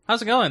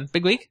How's it going?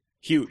 Big week?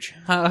 Huge.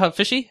 How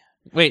fishy?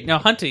 Wait, no,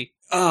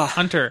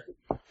 Hunter.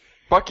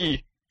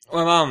 Bucky.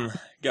 My mom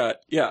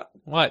yeah.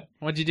 What?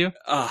 What'd you do?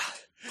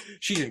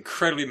 She's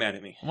incredibly mad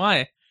at me.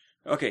 Why?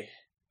 Okay,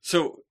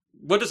 so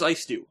what does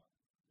ice do?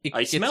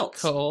 Ice It's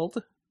melts.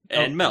 cold.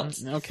 And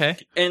melts. Okay.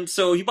 And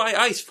so you buy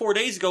ice 4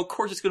 days ago, of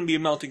course it's going to be a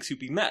melting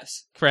soupy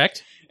mess.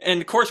 Correct.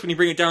 And of course when you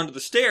bring it down to the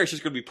stairs,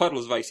 there's going to be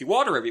puddles of icy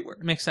water everywhere.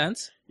 Makes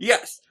sense.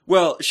 Yes.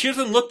 Well, she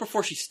doesn't look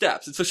before she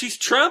steps, and so she's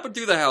tramping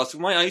through the house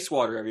with my ice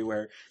water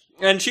everywhere.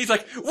 And she's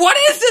like, what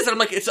is this? And I'm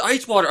like, it's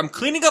ice water. I'm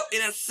cleaning up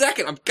in a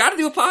second. I've got to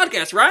do a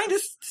podcast. Ryan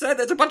just said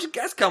there's a bunch of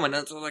guests coming.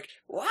 And so I'm like,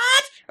 what?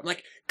 I'm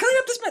like, clean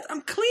up this mess.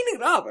 I'm cleaning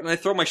it up. And I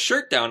throw my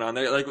shirt down on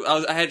there. Like,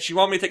 she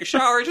wanted me to take a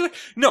shower. And she's like,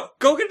 no,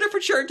 go get a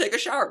different shirt and take a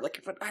shower. I'm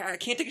like, but I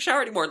can't take a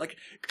shower anymore. Like,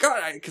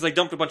 God, because I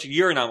dumped a bunch of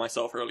urine on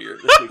myself earlier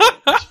this weekend.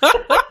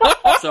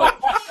 So,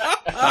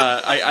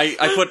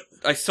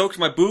 I soaked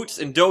my boots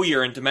in doe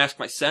urine to mask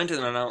my scent.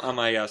 And then on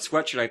my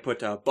sweatshirt, I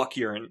put buck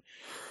urine.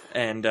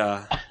 And,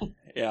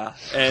 yeah,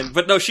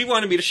 but no, she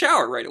wanted me to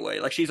shower right away.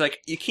 Like, she's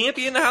like, you can't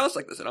be in the house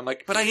like this. And I'm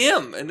like, but I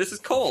am, and this is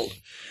cold.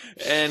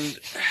 And,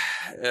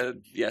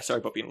 yeah, sorry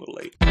about being a little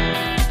late.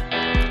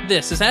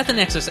 This is At the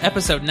Nexus,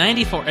 episode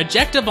 94,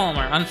 Ejecta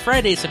Balmer, on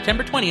Friday,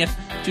 September 20th,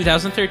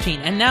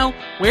 2013. And now,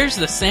 where's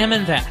the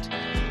salmon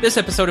that? This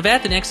episode of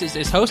At the Nexus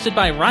is hosted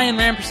by Ryan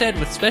Rampersad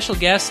with special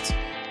guests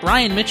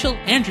Brian Mitchell,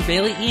 Andrew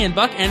Bailey, Ian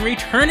Buck, and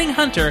returning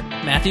hunter,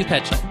 Matthew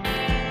Petchel.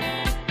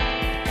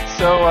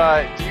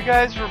 So, do you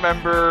guys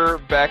remember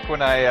back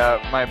when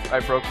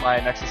I broke my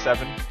Nexus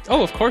 7?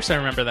 Oh, of course I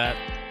remember that.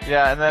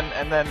 Yeah,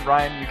 and then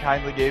Ryan, you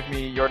kindly gave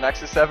me your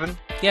Nexus 7.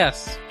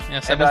 Yes, I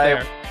was And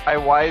there. I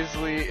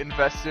wisely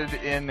invested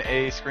in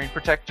a screen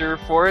protector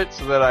for it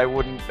so that I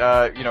wouldn't,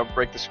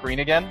 break the screen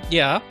again.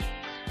 Yeah.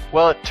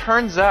 Well, it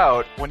turns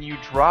out when you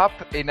drop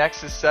a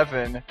Nexus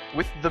 7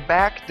 with the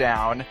back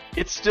down,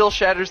 it still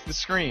shatters the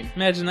screen.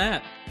 Imagine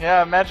that.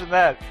 Yeah, imagine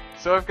that.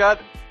 So I've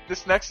got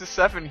this Nexus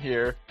 7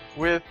 here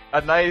with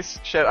a nice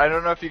shed. I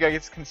don't know if you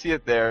guys can see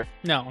it there.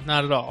 No,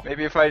 not at all.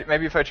 Maybe if I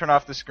turn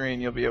off the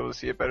screen, you'll be able to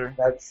see it better.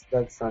 That's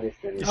not as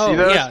good. You Oh, see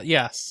those? yeah,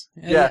 yes.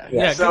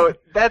 Yeah. So good.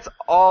 that's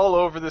all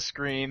over the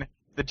screen.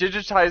 The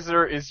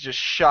digitizer is just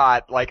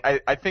shot. Like,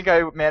 I think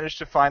I managed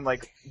to find,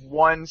 like,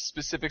 one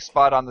specific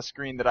spot on the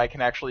screen that I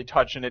can actually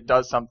touch and it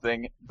does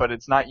something, but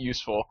it's not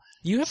useful.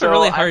 You have So a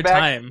really I'm hard back-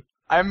 time.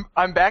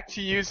 I'm back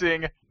to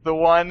using the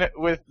one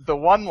with the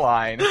one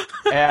line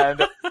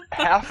and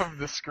half of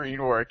the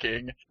screen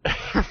working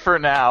for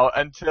now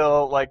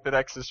until, like, the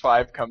Nexus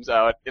 5 comes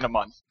out in a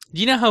month. Do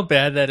you know how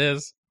bad that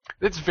is?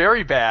 It's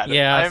very bad.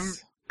 Yes.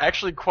 I'm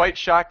actually quite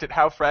shocked at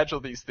how fragile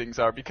these things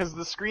are because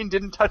the screen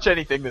didn't touch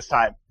anything this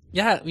time.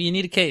 Yeah, you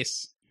need a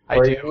case.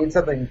 Or I you do. need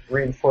something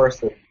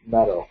reinforced with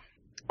metal.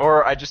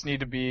 Or I just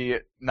need to be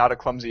not a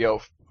clumsy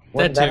oaf.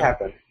 When That did that too.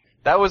 happen?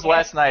 That was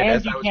last night And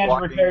as you I was can't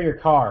walking. repair your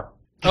car.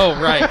 Oh,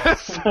 right.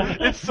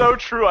 It's so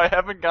true. I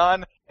haven't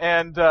gone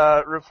and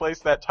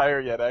replaced that tire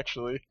yet,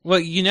 actually. Well,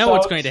 you know So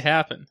what's going to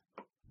happen.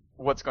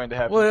 What's going to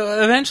happen?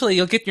 Well, eventually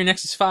you'll get your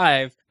Nexus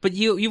 5, but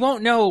you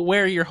won't know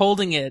where you're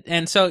holding it,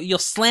 and so you'll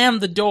slam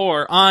the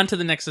door onto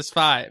the Nexus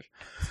 5.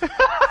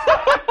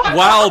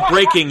 While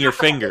breaking your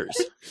fingers.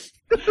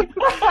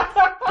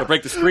 You'll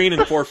break the screen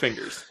in 4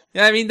 fingers.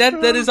 Yeah, I mean, that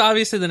is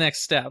obviously the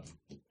next step.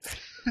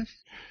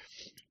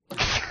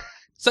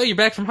 So you're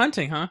back from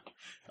hunting, huh?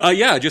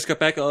 Yeah, I just got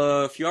back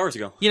a few hours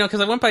ago. You know,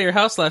 because I went by your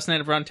house last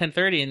night around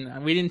 10:30,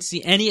 and we didn't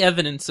see any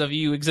evidence of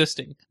you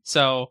existing.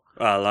 So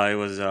Well, I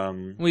was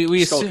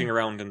we skulking assume,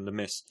 around in the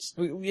mists.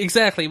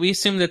 exactly. We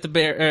assumed that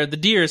the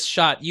deers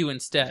shot you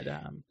instead.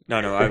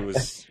 No, I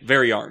was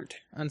very armed.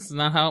 That's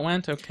not how it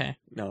went. Okay.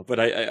 No, but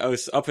I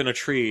was up in a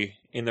tree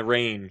in the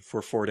rain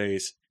for 4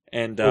 days,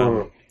 and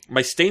Ooh.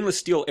 my stainless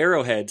steel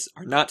arrowheads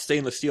are not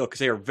stainless steel because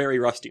they are very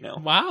rusty now.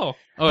 Wow.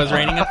 Oh, it's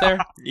raining up there.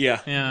 Yeah.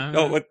 Yeah.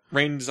 Oh, it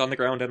rains on the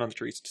ground and on the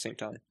trees at the same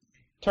time.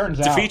 Turns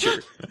It's a out.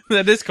 feature.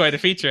 That is quite a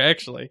feature,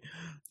 actually.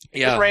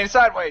 Yeah, It's raining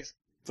sideways.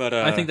 but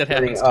I think that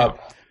Getting happens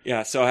up. too.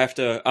 yeah. So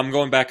I'm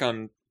going back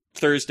on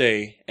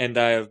Thursday, and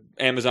I have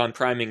Amazon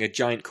priming a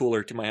giant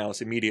cooler to my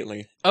house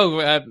immediately. Oh,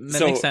 that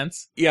So- makes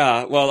sense.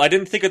 Yeah, well, I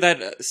didn't think of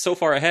that so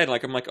far ahead.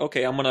 Like, I'm like,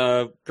 okay, I'm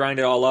gonna grind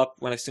it all up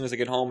as soon as I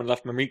get home, and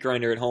left my meat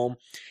grinder at home.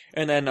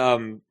 And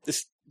then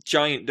this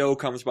giant doe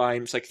comes by,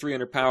 and it's like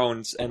 300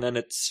 pounds, and then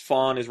its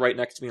fawn is right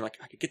next to me. Like,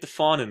 I could get the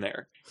fawn in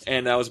there.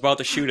 And I was about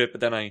to shoot it,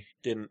 but then I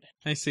didn't.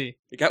 I see.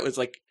 The guy was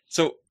like,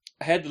 so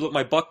I had to look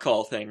my buck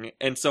call thing,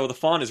 and so the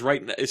fawn is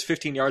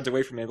 15 yards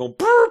away from me. I go,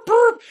 burp,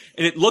 burp,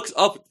 and it looks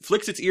up,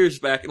 flicks its ears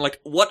back, and like,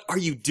 what are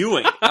you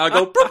doing? I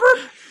go, burp, burp.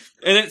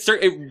 And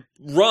it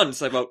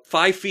runs like about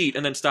 5 feet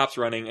and then stops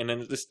running, and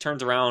then it just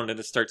turns around and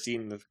it starts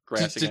eating the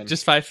grass again.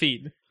 Just 5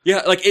 feet.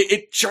 Yeah, like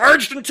it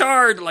charged and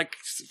charred like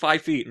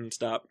 5 feet and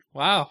stopped.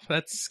 Wow,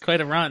 that's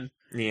quite a run.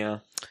 Yeah,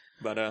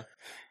 but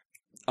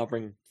I'll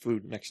bring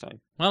food next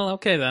time. Well,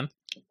 okay then.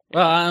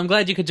 Well, I'm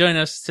glad you could join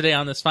us today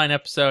on this fine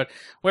episode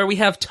where we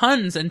have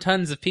tons and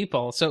tons of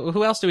people. So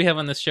who else do we have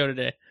on this show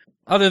today?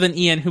 Other than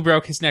Ian, who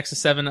broke his Nexus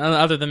 7,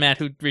 other than Matt,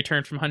 who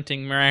returned from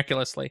hunting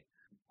miraculously.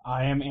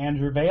 I am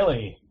Andrew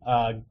Bailey,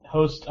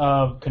 host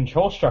of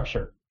Control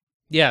Structure.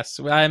 Yes,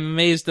 I'm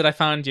amazed that I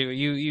found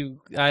you.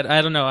 I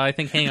don't know. I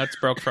think Hangouts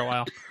broke for a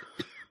while.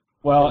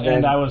 Well, And then-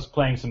 and I was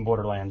playing some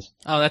Borderlands.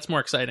 Oh, that's more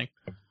exciting.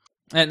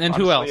 And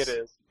Honestly, who else? It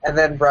is. And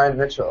then Brian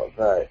Mitchell,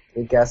 the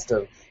guest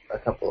of a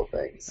couple of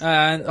things.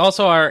 And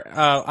also our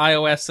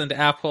iOS and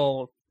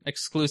Apple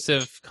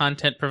exclusive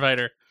content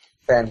provider.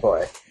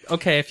 Fanboy.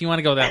 Okay, if you want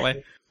to go that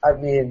way. I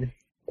mean,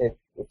 it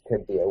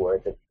could be a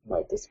word that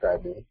might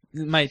describe me.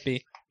 It might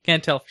be.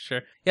 Can't tell for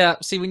sure. Yeah,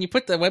 see, when you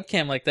put the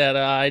webcam like that,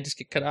 I just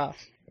get cut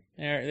off.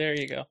 There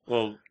you go.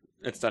 Well,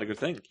 it's not a good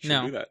thing. You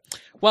shouldn't No. do that.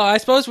 Well, I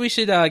suppose we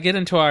should get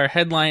into our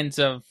headlines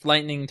of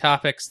lightning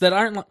topics that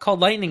aren't called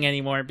lightning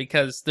anymore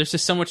because there's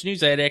just so much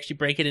news I had to actually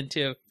break it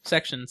into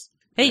sections.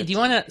 Hey, do you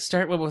want to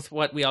start with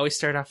what we always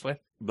start off with?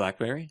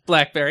 BlackBerry?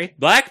 BlackBerry.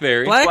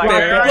 BlackBerry?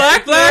 BlackBerry.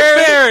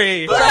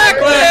 BlackBerry!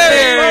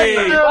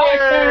 BlackBerry.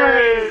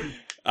 BlackBerry!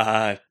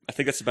 I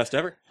think that's the best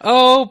ever.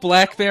 Oh,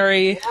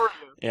 BlackBerry.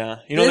 Yeah.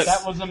 You know This- that...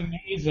 That was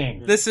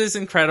amazing. This is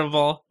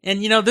incredible.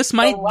 And this The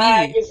might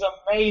lag be... is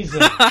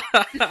amazing.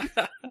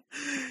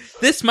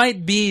 This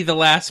might be the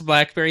last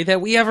BlackBerry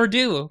that we ever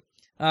do.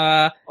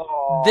 Aw.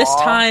 This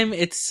time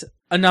it's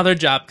another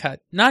job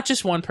cut. Not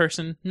just one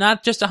person,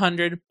 not just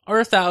 100 or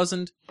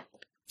 1,000.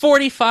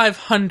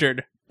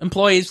 4,500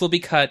 employees will be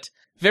cut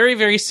very,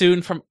 very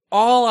soon from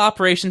all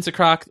operations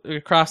across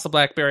the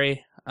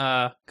BlackBerry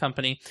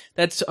company.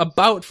 That's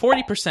about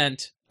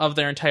 40% of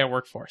their entire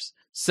workforce.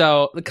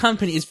 So the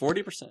company is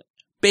 40%.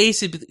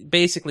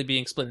 basically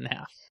being split in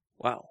half.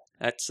 Wow.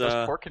 That's,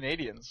 Those poor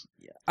Canadians.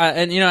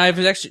 And I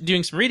was actually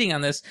doing some reading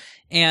on this,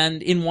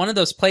 and in one of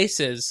those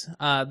places,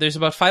 there's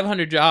about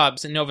 500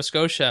 jobs in Nova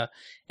Scotia,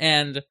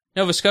 and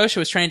Nova Scotia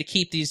was trying to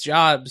keep these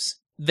jobs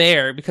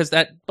there because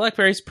that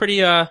BlackBerry's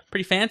pretty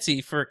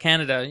fancy for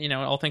Canada,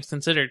 all things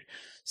considered.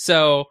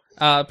 So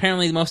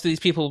apparently most of these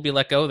people will be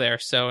let go there,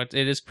 so it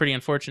is pretty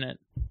unfortunate.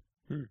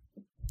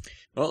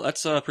 well,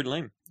 that's pretty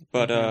lame.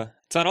 But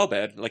it's not all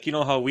bad. Like, you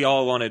know how we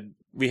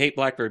hate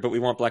BlackBerry, but we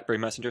want BlackBerry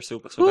Messenger so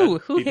bad. Who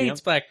BBM? hates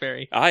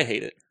BlackBerry? I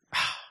hate it.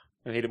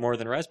 I hate it more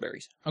than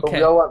raspberries. But Okay.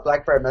 we all want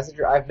BlackBerry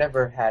Messenger. I've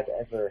never had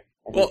any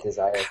Well,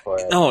 desire for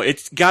it. No,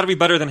 it's got to be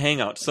better than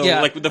Hangout. So,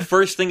 Yeah. like, the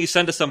first thing you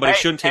send to somebody Hey,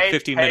 shouldn't take hey,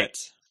 15 hey.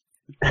 minutes.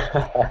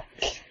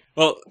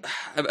 Well,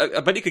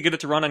 I bet you could get it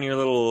to run on your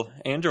little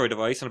Android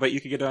device, and I bet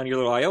you could get it on your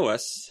little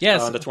iOS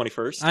Yes. on the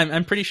 21st.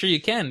 I'm pretty sure you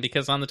can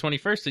because on the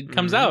 21st it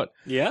comes Mhm. out.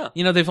 Yeah.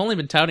 They've only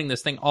been touting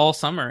this thing all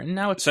summer, and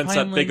now it's Since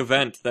finally... that big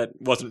event that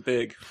wasn't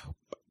big.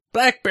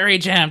 BlackBerry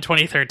Jam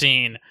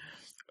 2013.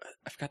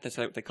 I forgot that's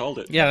what they called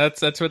it. Yeah,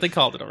 that's what they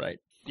called it, all right.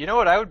 You know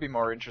what I would be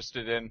more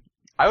interested in?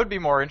 I would be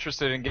more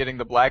interested in getting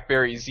the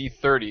BlackBerry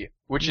Z30,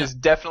 which is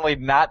definitely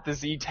not the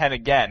Z10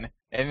 again.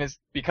 And it's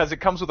because it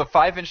comes with a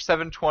 5-inch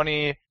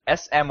 720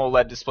 S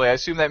AMOLED display. I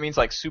assume that means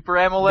like Super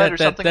AMOLED or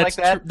something like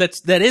that.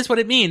 That is what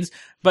it means,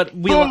 but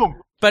we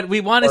Boom!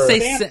 want to Or say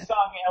Samsung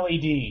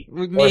LED.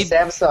 Or maybe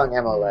Samsung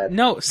AMOLED.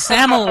 no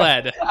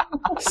SAMOLED.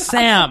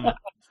 Sam.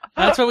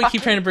 That's what we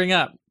keep trying to bring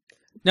up.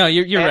 No,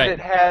 you're and right.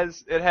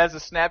 it has a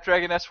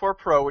Snapdragon S4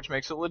 Pro, which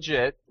makes it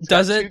legit. It's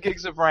Does got it? 2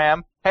 gigs of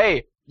RAM.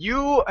 Hey,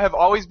 you have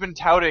always been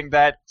touting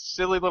that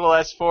silly little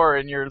S4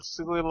 and your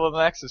silly little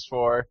Nexus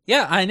 4.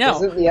 Yeah, I know.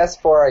 Isn't the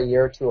S4 a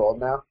year or two old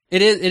now?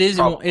 It is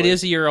Probably. it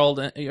is a year old,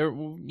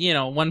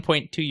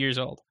 1.2 years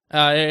old.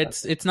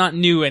 It's not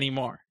new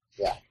anymore.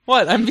 Yeah.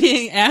 What? I'm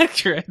being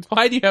accurate.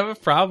 Why do you have a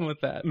problem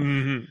with that?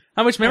 Mm-hmm.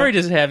 How much memory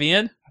does it have,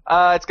 Ian?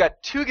 It's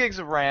got 2 gigs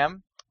of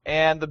RAM,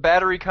 and the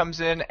battery comes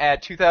in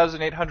at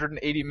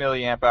 2,880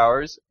 milliamp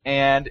hours,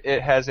 and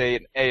it has an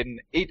 8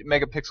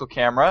 megapixel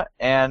camera,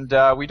 and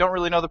we don't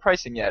really know the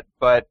pricing yet,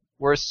 but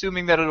we're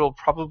assuming that it'll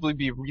probably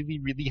be really,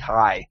 really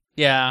high.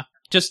 Yeah,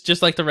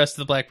 just like the rest of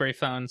the BlackBerry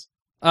phones.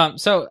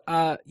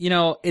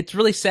 It's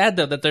really sad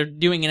though that they're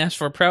doing an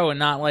S4 Pro and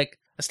not like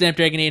a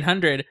Snapdragon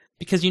 800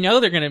 because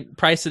they're going to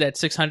price it at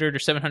 $600 or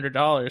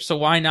 $700. So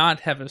why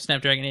not have a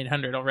Snapdragon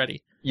 800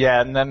 already?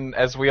 Yeah, and then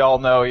as we all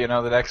know,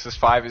 the Nexus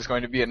 5 is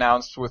going to be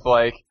announced with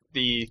like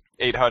the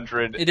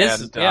 800, It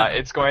is, and yeah.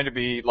 it's going to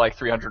be like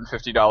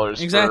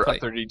 $350 Exactly.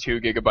 for a 32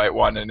 gigabyte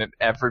one, and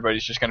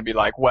everybody's just going to be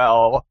like,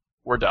 well,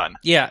 we're done.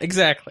 Yeah,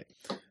 exactly.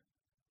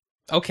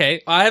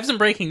 Okay, I have some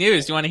breaking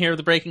news. Do you want to hear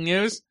the breaking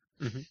news?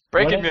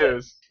 Breaking What is it?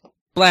 news.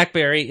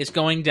 BlackBerry is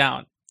going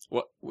down.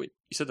 What? Wait,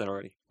 you said that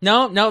already.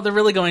 No, they're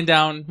really going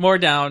down. More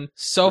down.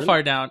 So Really?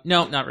 far down.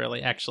 No, not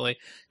really, actually.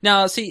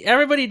 Now, see,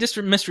 everybody just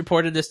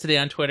misreported this today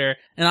on Twitter,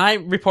 and I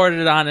reported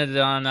it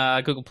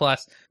on Google+.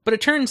 But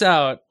it turns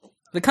out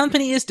the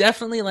company is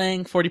definitely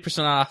laying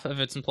 40% off of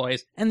its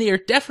employees, and they are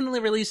definitely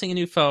releasing a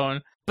new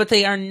phone, but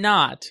they are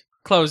not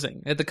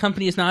closing. The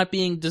company is not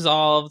being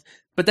dissolved,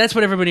 but that's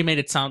what everybody made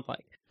it sound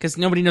like, because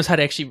nobody knows how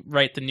to actually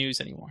write the news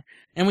anymore.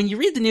 And when you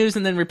read the news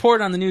and then report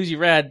on the news you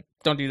read,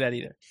 don't do that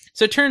either.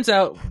 So it turns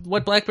out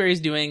what BlackBerry is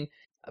doing,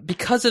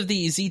 because of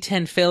the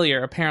Z10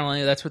 failure,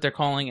 apparently that's what they're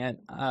calling it,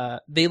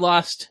 they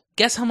lost,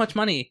 guess how much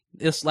money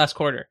this last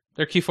quarter?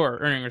 Their Q4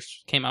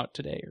 earnings came out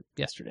today or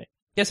yesterday.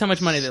 Guess how much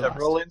money they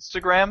Several lost?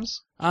 Instagrams?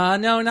 No,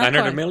 not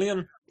 900 quite.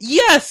 million?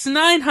 Yes,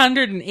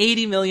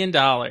 $980 million.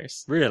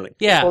 Really?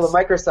 Yes. Well, the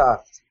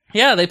Microsoft.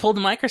 Yeah, they pulled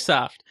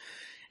Microsoft.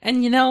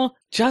 And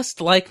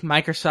just like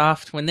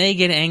Microsoft, when they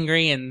get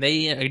angry and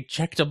they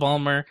eject a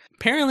Bulmer,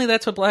 apparently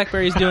that's what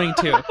BlackBerry's doing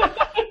too.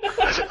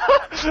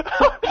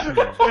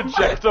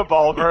 Eject a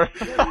Bulmer.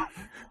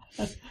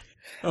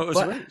 Oh, it was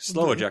very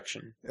slow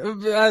ejection.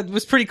 It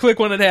was pretty quick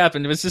when it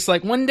happened. It was just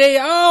like one day,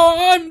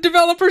 I'm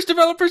developers,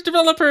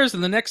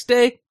 and the next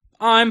day,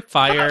 I'm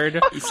fired.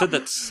 You said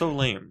that's so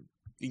lame.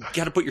 You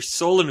gotta put your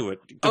soul into it.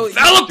 Oh,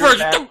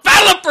 Developers!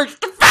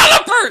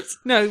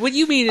 No, what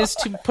you mean is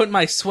to put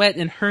my sweat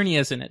and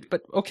hernias in it,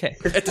 but okay.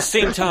 At the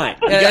same time.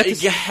 Yeah, It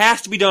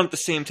has to be done at the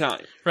same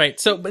time. Right,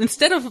 so but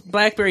instead of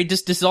BlackBerry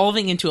just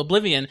dissolving into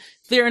oblivion,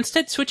 they're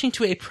instead switching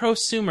to a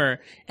prosumer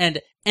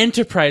and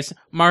enterprise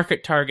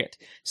market target.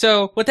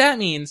 So what that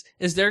means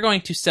is they're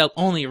going to sell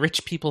only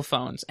rich people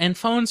phones, and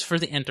phones for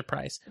the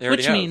enterprise. They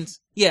already Which have. means,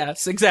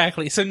 yes,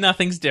 exactly, so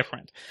nothing's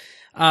different.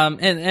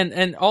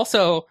 And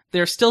also,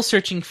 they're still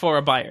searching for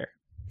a buyer.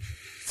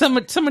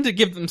 Someone to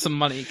give them some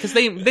money, because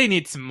they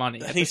need some money.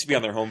 That needs to be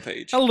on their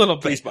homepage. A little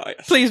bit. Please buy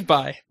us. Please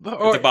buy.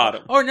 At the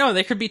bottom. Or no,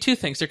 there could be two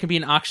things. There could be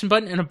an auction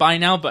button and a buy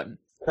now button.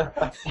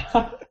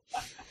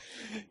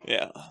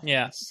 Yeah.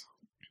 Yes.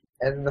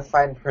 And the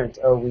fine print,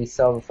 we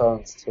sell the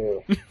phones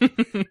too.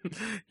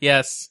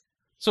 Yes.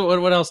 So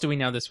what else do we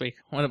know this week?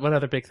 What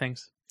other big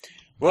things?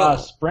 Well,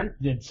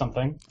 Sprint did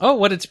something. Oh,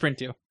 what did Sprint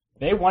do?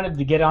 They wanted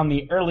to get on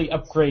the early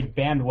upgrade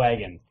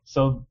bandwagon.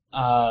 So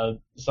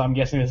I'm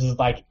guessing this is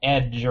like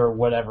Edge or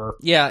whatever.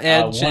 Yeah,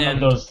 Edge one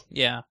and of those.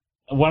 yeah.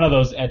 One of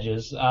those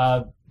edges.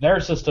 Their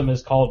system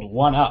is called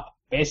One Up.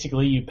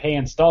 Basically, you pay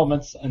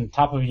installments on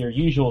top of your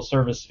usual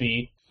service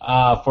fee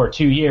for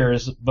 2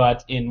 years,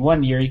 but in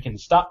 1 year you can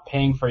stop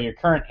paying for your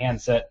current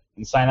handset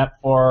and sign up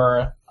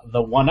for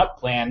the One Up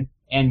plan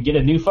and get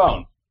a new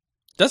phone.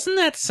 Doesn't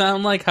that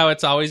sound like how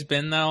it's always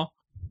been, though?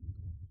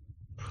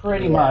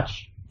 Pretty Yeah.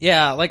 much.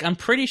 Yeah, like I'm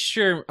pretty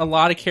sure a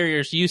lot of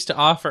carriers used to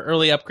offer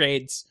early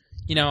upgrades,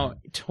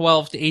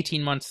 12 to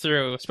 18 months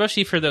through,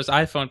 especially for those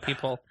iPhone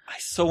people. I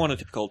so want it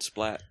to be called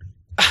Splat.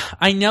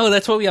 I know,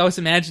 that's what we always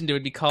imagined it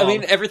would be called. I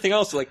mean, everything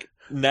else, like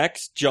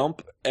Next,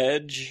 Jump,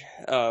 Edge,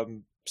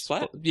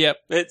 Splat. Yep.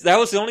 That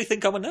was the only thing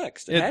coming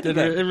next. It had to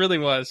It be. really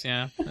was,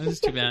 yeah. It was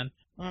too bad.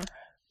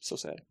 So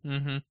sad.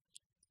 Mm-hmm.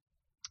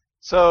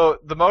 So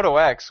the Moto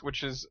X,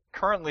 which is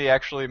currently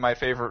actually my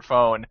favorite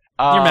phone,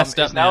 You're messed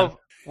up, is now. man.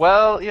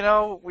 Well,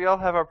 we all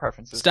have our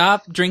preferences.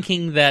 Stop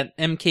drinking that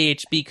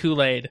MKHB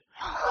Kool-Aid.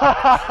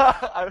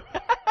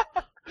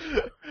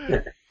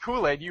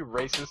 Kool-Aid, you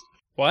racist.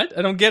 What?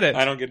 I don't get it.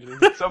 I don't get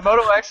it. So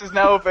Moto X is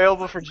now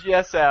available for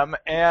GSM,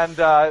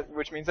 and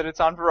which means that it's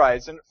on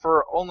Verizon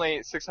for only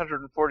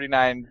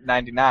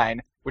 $649.99,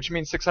 which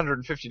means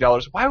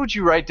 $650. Why would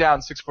you write down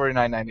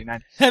 $649.99?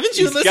 Haven't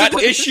you He's listened got to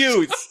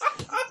issues.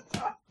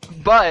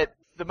 But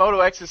the Moto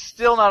X is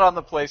still not on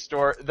the Play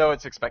Store, though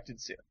it's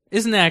expected soon.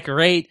 Isn't that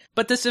great?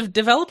 But this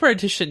developer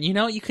edition,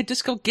 you could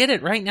just go get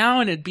it right now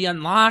and it'd be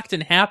unlocked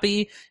and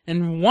happy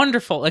and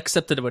wonderful,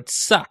 except that it would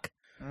suck.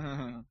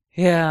 Mhm.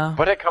 Yeah.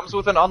 But it comes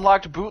with an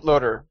unlocked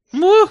bootloader.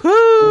 Woohoo!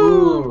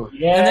 Ooh.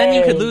 And then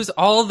you could Yay. lose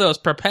all of those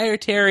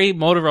proprietary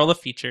Motorola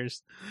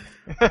features.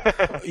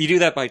 You do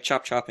that by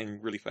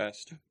chopping really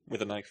fast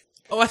with a knife.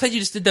 Oh, I thought you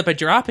just did that by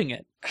dropping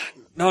it.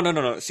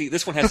 No. See,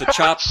 this one has a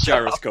chop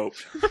gyroscope.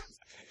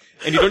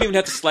 And you don't even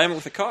have to slam it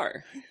with a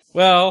car.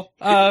 Well,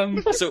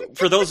 So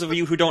for those of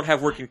you who don't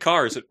have working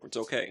cars, it's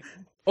okay.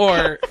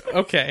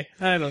 okay,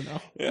 I don't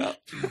know. Yeah.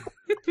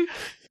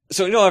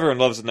 So everyone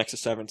loves the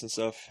Nexus 7s and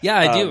stuff. Yeah,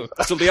 I do.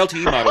 So the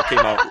LTE model came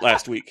out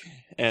last week,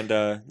 and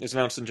it was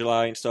announced in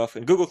July and stuff.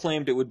 And Google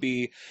claimed it would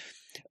be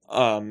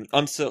Usable.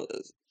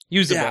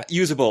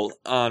 usable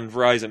on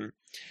Verizon.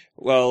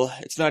 Well,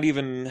 it's not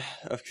even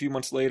a few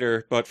months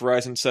later, but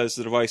Verizon says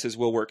the devices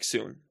will work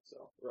soon.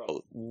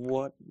 So,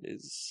 what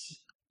is...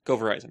 Go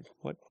Verizon.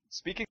 What?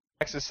 Speaking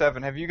of Nexus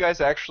 7, have you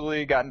guys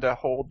actually gotten to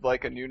hold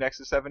like a new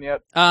Nexus 7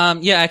 yet?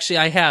 Yeah, actually,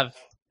 I have.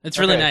 It's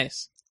really Okay.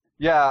 nice.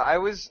 Yeah,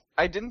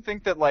 I didn't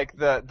think that like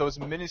those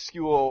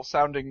minuscule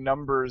sounding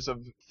numbers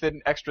of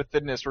extra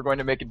thinness were going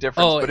to make a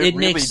difference, Oh, but it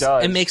really makes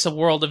does. it makes a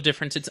world of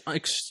difference. It's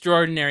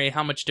extraordinary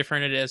how much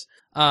different it is.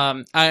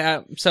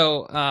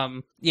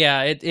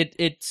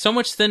 It's so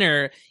much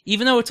thinner,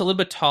 even though it's a little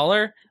bit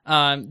taller.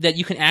 That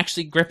you can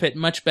actually grip it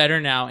much better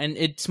now, and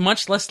it's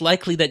much less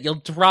likely that you'll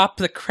drop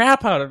the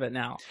crap out of it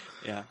now.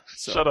 Yeah.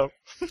 So Shut up.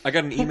 I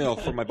got an email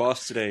from my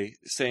boss today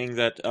saying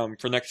that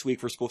for next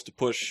week we're supposed to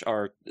push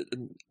our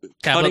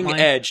cutting line?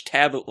 edge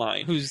tablet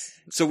line. Who's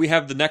So we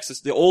have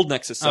the old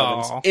Nexus 7s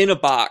Aw. in a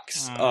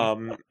box,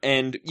 Aw.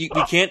 and we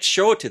can't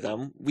show it to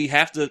them. We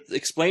have to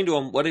explain to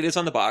them what it is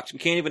on the box. We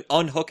can't even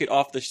unhook it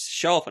off the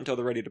shelf until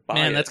they're ready to buy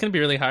man? it. That's gonna be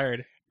really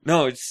hard.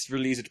 No, it's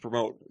really easy to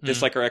promote. Just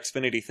Hmm. like our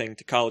Xfinity thing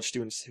to college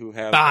students who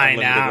have Buy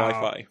unlimited now.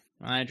 Wi-Fi.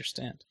 I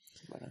understand.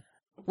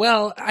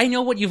 Well, I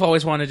know what you've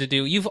always wanted to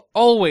do. You've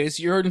always,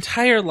 your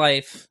entire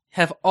life,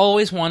 have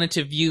always wanted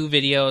to view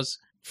videos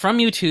from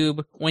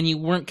YouTube when you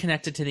weren't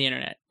connected to the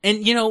internet.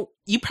 And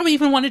you probably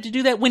even wanted to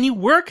do that when you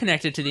were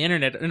connected to the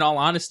internet, in all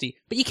honesty,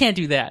 but you can't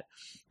do that.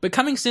 But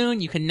coming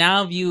soon, you can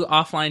now view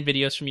offline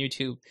videos from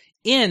YouTube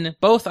in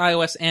both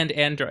iOS and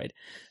Android.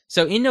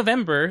 So in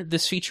November,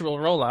 this feature will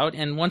roll out,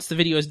 and once the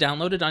video is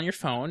downloaded on your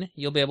phone,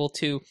 you'll be able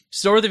to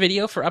store the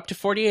video for up to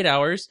 48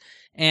 hours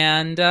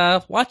and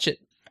watch it.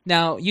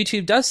 Now,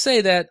 YouTube does say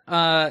that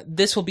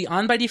this will be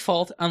on by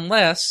default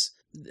unless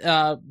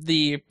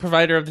the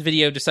provider of the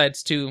video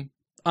decides to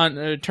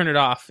turn it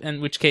off,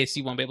 in which case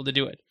you won't be able to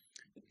do it.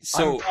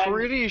 So I'm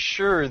pretty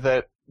sure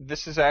that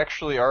this is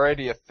actually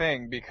already a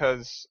thing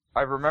because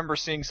I remember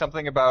seeing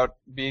something about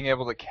being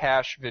able to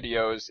cache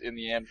videos in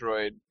the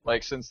Android,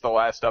 like, since the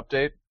last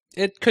update.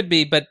 It could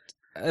be, but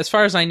as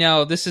far as I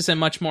know, this is a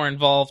much more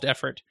involved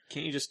effort.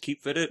 can't you just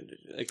keep fitted?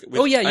 Like, with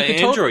Oh, yeah, you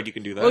could Android, you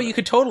can do that. Oh, you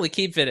could totally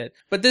keep fitted,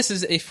 but this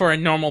is for a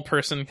normal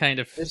person kind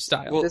of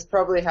style. This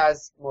probably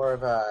has more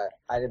of a,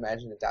 I'd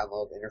imagine, a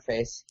download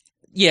interface.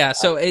 Yeah,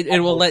 so it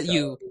will hope let so.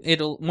 you,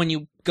 when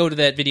you go to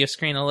that video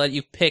screen, it'll let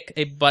you pick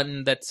a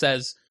button that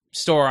says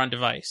store on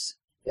device.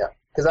 Yeah,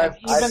 because I've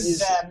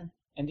used...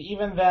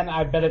 Even then,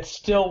 I bet it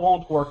still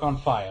won't work on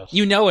Fios.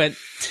 You know it.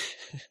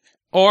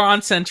 Or on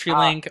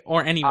CenturyLink,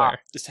 or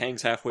anywhere. Just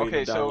hangs halfway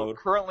Okay, to so download.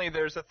 currently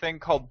there's a thing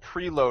called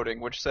preloading,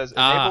 which says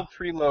enable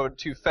preload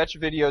to fetch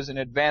videos in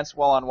advance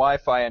while on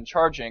Wi-Fi and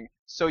charging,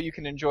 so you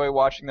can enjoy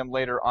watching them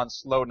later on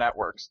slow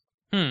networks.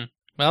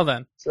 Well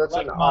then. So that's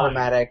Like an mine.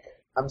 automatic...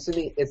 I'm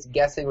assuming it's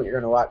guessing what you're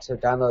going to watch, so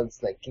it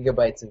downloads like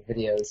gigabytes of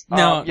videos.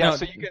 No, yeah, no,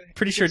 so you can,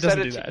 pretty you sure can it set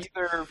doesn't it do to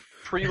either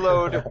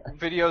preload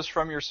videos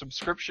from your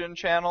subscription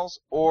channels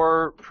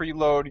or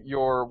preload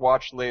your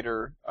watch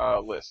later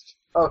list.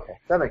 Okay,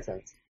 that makes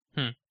sense.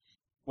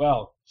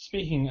 Well,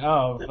 speaking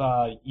of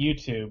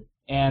YouTube,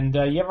 and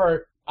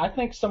I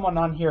think someone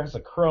on here has a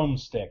Chrome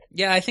stick.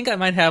 Yeah, I think I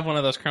might have one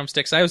of those Chrome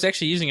sticks. I was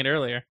actually using it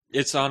earlier.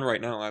 It's on right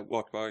now. I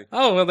walked by.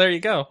 Oh, well, there you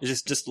go.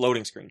 It's just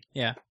loading screen.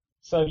 Yeah.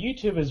 So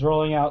YouTube is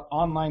rolling out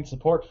online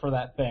support for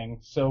that thing,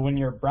 so when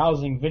you're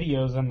browsing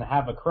videos and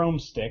have a Chrome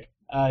stick,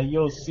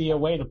 you'll see a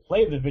way to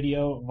play the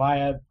video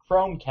via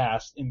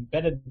Chromecast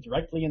embedded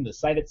directly in the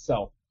site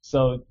itself.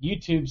 So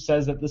YouTube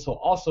says that this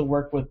will also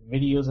work with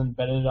videos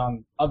embedded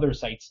on other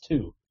sites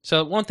too.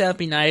 So won't that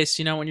be nice?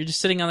 You know, when you're just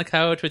sitting on the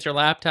couch with your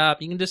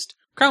laptop, you can just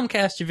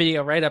Chromecast your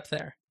video right up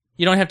there.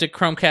 You don't have to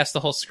Chromecast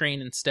the whole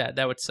screen instead.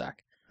 That would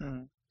suck.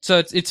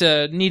 So it's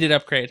a needed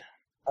upgrade.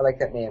 I like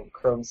that name,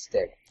 Chrome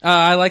Stick.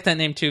 I like that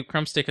name too.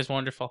 Chrome Stick is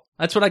wonderful.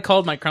 That's what I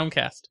called my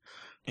Chromecast.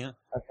 Yeah.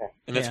 Okay.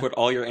 And that's Yeah. what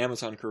all your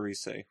Amazon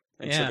queries say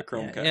instead of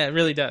Chromecast. Yeah, it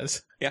really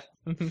does. Yeah.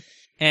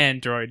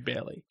 Android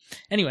Bailey.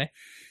 Anyway.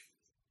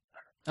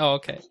 Oh,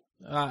 okay.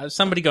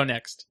 Somebody go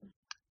next.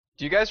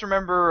 Do you guys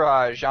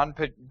remember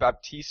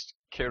Jean-Baptiste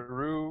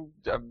Caroux?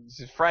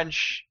 He's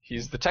French.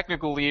 He's the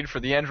technical lead for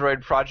the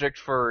Android project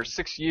for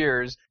 6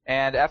 years,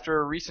 and after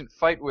a recent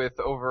fight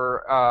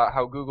over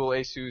how Google,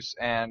 Asus,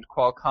 and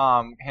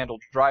Qualcomm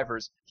handled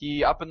drivers,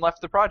 he up and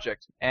left the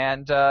project.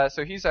 And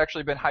so he's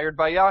actually been hired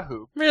by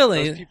Yahoo.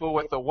 Really? Those people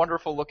with the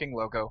wonderful looking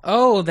logo.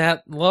 Oh,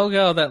 that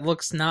logo that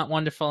looks not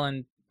wonderful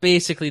and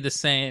basically the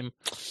same.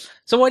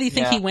 So what do you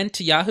think Yeah. he went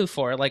to Yahoo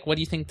for? Like, what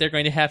do you think they're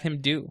going to have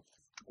him do?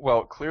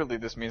 Well, clearly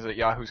this means that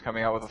Yahoo's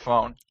coming out with a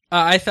phone.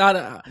 I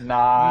thought...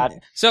 Not.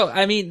 So,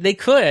 I mean, they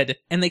could,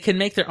 and they could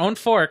make their own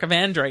fork of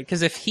Android,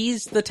 because if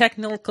he's the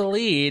technical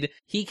lead,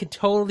 he could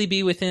totally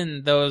be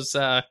within those,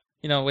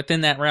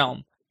 within that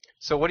realm.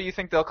 So what do you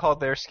think they'll call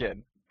their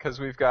skin? Because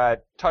we've got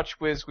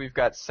TouchWiz, we've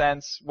got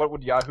Sense. What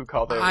would Yahoo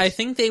call theirs? I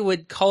think they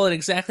would call it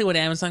exactly what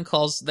Amazon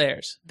calls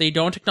theirs. They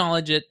don't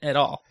acknowledge it at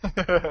all.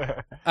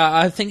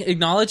 I think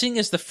acknowledging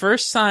is the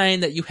first sign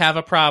that you have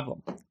a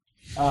problem.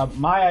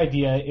 My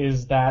idea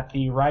is that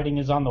the writing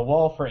is on the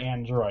wall for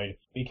Android,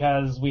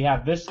 because we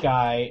have this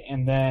guy,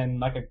 and then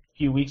like a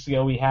few weeks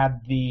ago we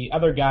had the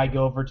other guy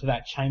go over to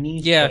that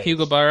Chinese place.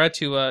 Hugo Barra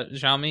to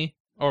Xiaomi,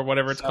 or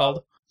whatever it's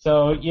called.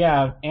 So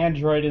yeah,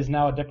 Android is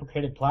now a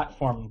deprecated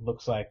platform,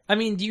 looks like. I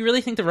mean, do you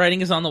really think the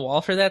writing is on the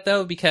wall for that,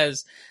 though?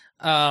 Because,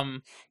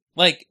 iOS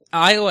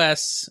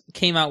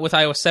came out with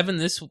iOS 7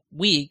 this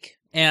week,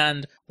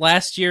 and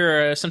last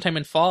year, sometime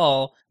in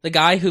fall, the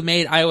guy who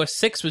made iOS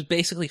 6 was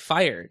basically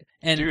fired.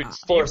 And Dude,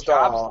 Steve Forced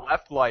Jobs all.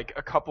 left like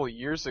a couple of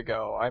years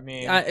ago. I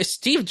mean,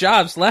 Steve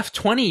Jobs left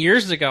 20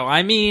 years ago.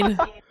 I mean...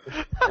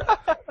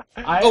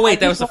 Oh, wait,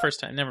 that was the first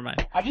time. Never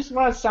mind. I just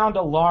want to sound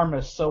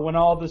alarmist, so when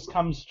all this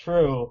comes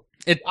true...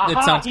 It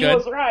Aha, sounds he good.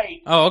 was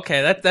right! Oh,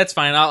 okay, that's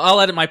fine. I'll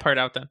edit my part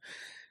out then.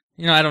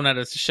 I don't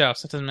edit the show,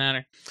 so it doesn't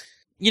matter.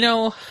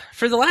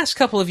 For the last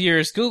couple of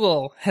years,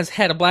 Google has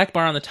had a black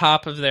bar on the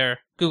top of their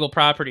Google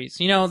properties.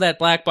 That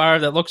black bar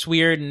that looks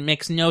weird and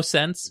makes no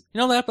sense?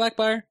 You know that black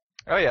bar?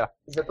 oh yeah.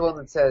 Is that the one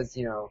that says,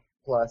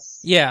 plus?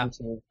 Yeah.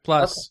 YouTube?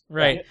 Plus,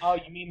 right. Oh,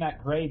 you mean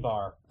that gray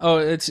bar. Oh,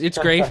 it's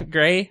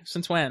gray?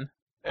 Since when?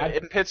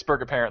 In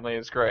Pittsburgh, apparently,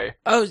 it's gray.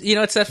 Oh,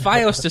 it's that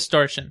Fios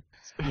distortion.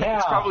 Yeah.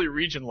 It's probably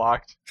region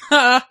locked.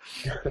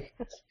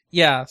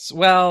 Yes,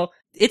 well,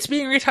 it's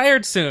being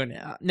retired soon.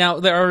 Now,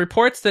 there are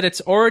reports that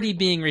it's already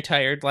being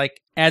retired,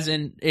 like, as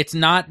in, it's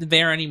not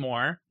there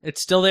anymore.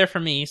 It's still there for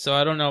me, so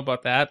I don't know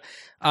about that.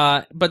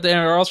 But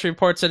there are also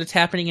reports that it's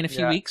happening in a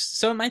few weeks,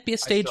 so it might be a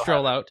staged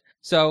rollout.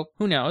 So,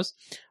 who knows?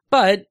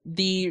 But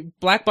the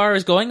black bar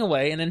is going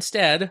away, and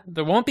instead,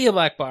 there won't be a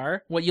black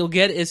bar. What you'll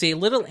get is a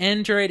little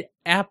Android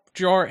app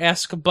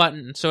drawer-esque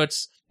button. So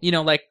it's,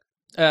 like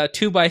a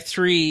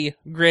 2x3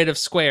 grid of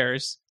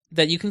squares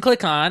that you can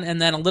click on,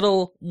 and then a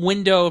little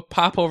window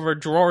pop-over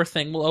drawer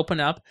thing will open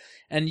up,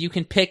 and you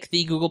can pick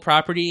the Google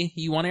property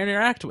you want to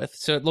interact with.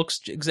 So it looks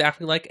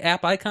exactly like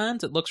app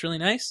icons. It looks really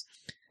nice.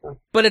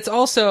 But it's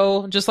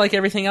also, just like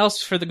everything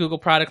else for the Google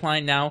product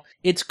line now,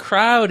 it's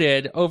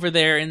crowded over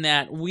there in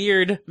that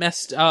weird,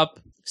 messed up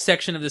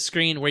section of the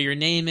screen where your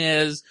name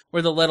is,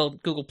 where the little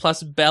Google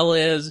Plus bell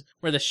is,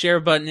 where the share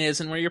button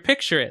is, and where your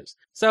picture is.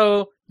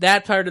 So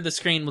that part of the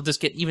screen will just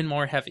get even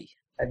more heavy.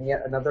 And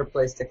yet another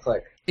place to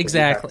click.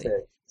 Exactly.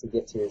 To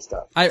get to your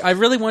stuff. I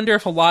really wonder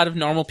if a lot of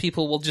normal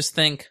people will just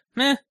think,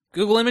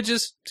 Google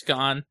Images, it's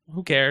gone.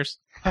 Who cares?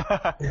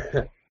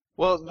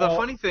 Well, the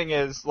funny thing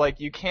is,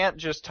 like, you can't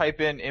just type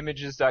in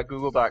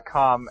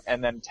images.google.com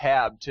and then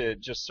tab to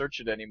just search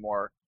it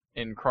anymore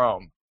in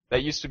Chrome.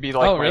 That used to be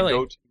like my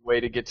go-to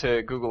way to get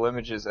to Google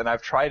Images, and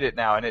I've tried it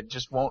now, and it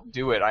just won't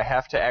do it. I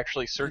have to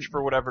actually search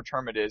for whatever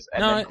term it is,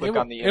 and then click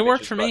on the images it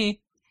worked for button. me.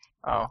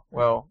 Oh,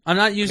 well. I'm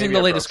not using the maybe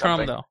I latest broke Chrome,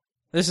 something. though.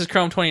 This is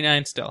Chrome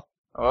 29 still.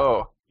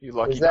 Oh, you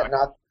lucky Is that duck.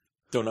 not...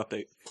 Don't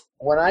update.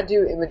 When I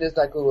do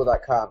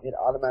images.google.com, it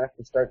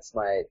automatically starts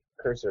my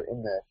cursor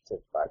in the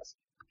search box.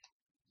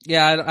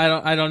 Yeah,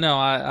 I don't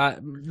know.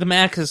 The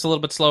Mac is a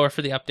little bit slower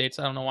for the updates.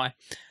 I don't know why.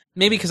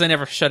 Maybe because I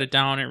never shut it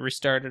down or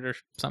restarted or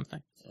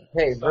something.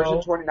 Hey,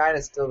 version 29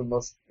 is still the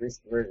most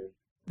recent version.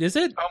 Is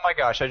it? Oh my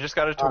gosh, I just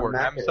got it to work.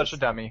 Mac I'm such a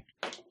dummy.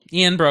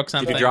 Ian broke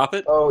something. Did you drop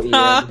it? Oh,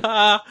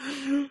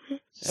 Ian.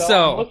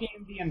 So I'm looking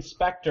at the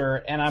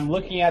inspector, and I'm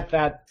looking at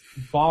that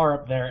bar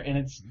up there, and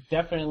it's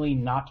definitely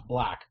not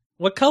black.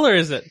 What color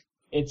is it?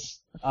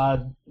 It's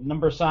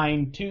number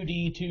sign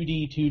 2D,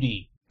 2D,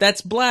 2D.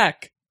 That's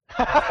black.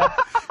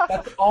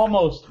 That's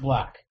almost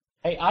black.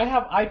 Hey, I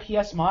have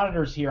IPS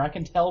monitors here. I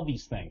can tell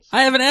these things.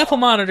 I have an Apple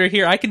monitor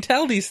here. I can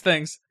tell these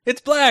things.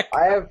 It's black.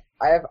 I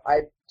have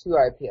two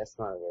IPS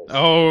monitors.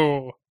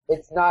 Oh.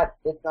 It's not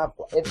black.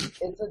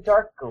 It's a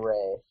dark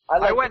gray.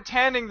 I went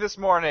tanning this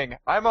morning.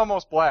 I'm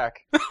almost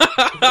black.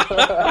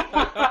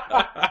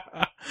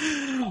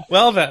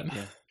 Well then.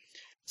 Yeah.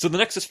 So the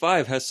Nexus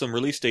 5 has some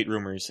release date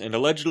rumors, and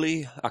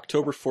allegedly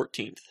October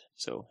 14th.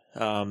 So,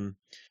 and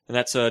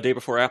that's a day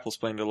before Apple's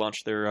planning to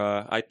launch their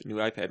new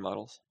iPad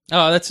models.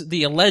 Oh, that's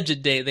the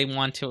alleged day they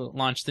want to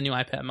launch the new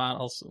iPad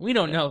models. We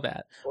don't know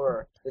that.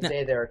 Or the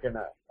day they're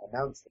gonna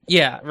announce it.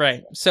 Yeah,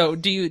 right. So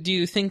do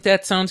you think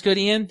that sounds good,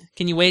 Ian?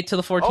 Can you wait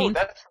till the 14th?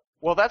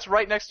 That's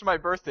right next to my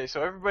birthday,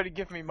 so everybody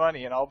give me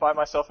money and I'll buy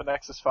myself a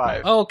Nexus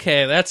 5.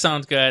 Okay, that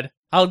sounds good.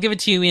 I'll give it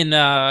to you in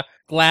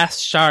glass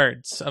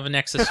shards of a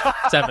Nexus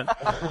 7.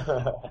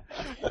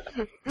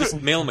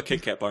 Just mail them a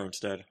Kit Kat bar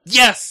instead.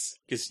 Yes!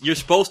 Because you're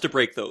supposed to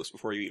break those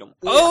before you eat them.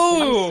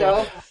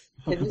 Oh!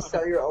 Can you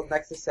sell your old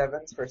Nexus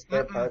 7s for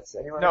spare parts?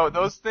 Anyone? No,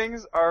 those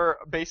things are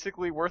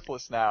basically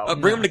worthless now.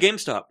 Bring them to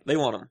GameStop. They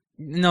want them.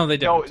 No, they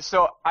don't. No,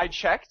 so I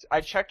checked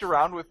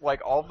around with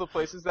like all of the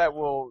places that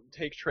will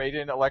take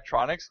trade-in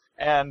electronics,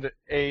 and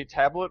a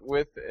tablet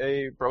with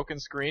a broken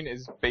screen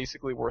is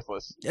basically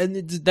worthless. And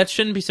that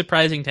shouldn't be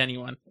surprising to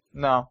anyone.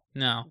 No.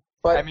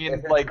 But I mean,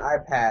 if it's like- an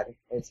iPad,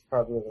 it's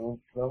probably a little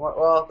more.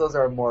 Well, those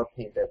are more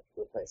pain to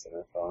replace in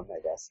a phone,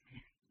 I guess.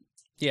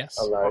 Yes.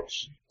 A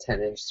large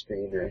 10-inch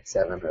screen or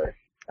 7 or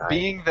 9.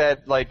 Being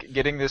that, like,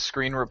 getting this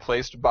screen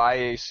replaced by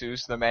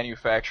Asus, the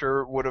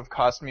manufacturer, would have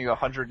cost me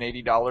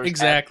 $180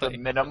 Exactly. at the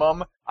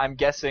minimum, I'm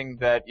guessing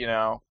that,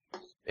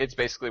 it's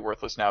basically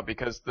worthless now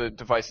because the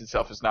device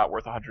itself is not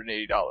worth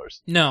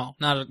 $180. No,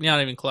 not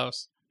even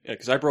close. Yeah,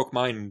 because I broke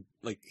mine,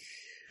 I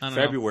don't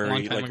know, a February,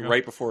 long time ago.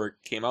 right before it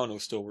came out, and it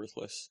was still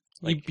worthless.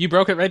 You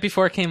broke it right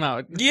before it came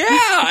out. Yeah,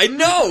 I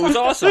know! It was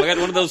awesome. I got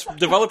one of those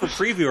developer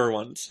previewer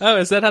ones. Oh,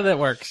 is that how that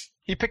works?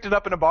 He picked it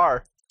up in a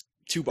bar.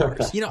 2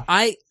 bars.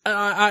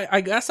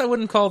 I guess I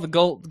wouldn't call the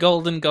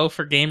Golden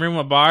Gopher Game Room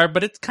a bar,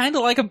 but it's kind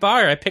of like a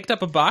bar. I picked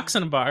up a box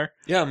in a bar.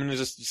 Yeah, I mean, there's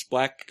this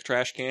black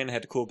trash can,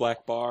 had a cool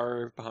black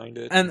bar behind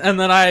it. And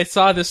then I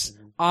saw this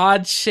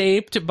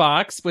odd-shaped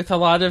box with a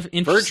lot of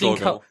interesting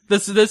Verge logo.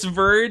 this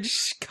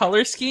Verge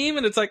color scheme,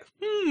 and it's like,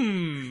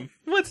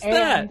 what's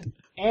that?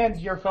 And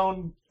your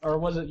phone, or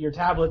was it your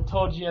tablet,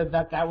 told you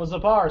that was a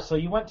bar, so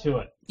you went to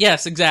it.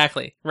 Yes,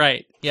 exactly.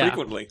 Right. Yeah.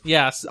 Frequently.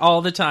 Yes,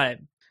 all the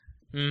time.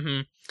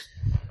 Mm-hmm.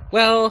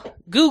 Well,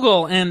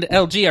 Google and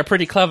LG are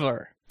pretty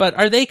clever, but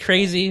are they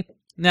crazy?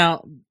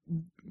 Now,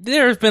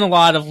 there have been a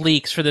lot of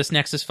leaks for this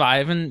Nexus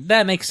 5, and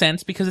that makes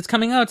sense because it's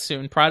coming out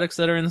soon. Products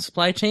that are in the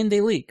supply chain,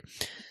 they leak.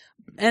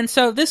 And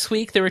so this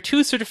week, there were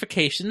 2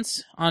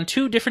 certifications on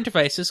 2 different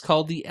devices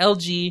called the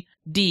LG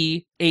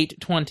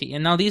D820.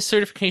 And now these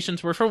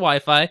certifications were for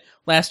Wi-Fi.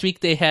 Last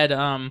week, they had,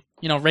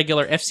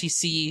 regular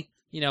FCC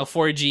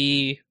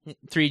 4G,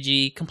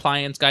 3G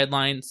compliance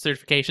guidelines,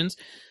 certifications.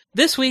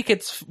 This week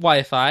it's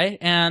Wi-Fi,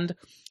 and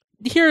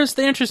here's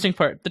the interesting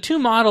part. The two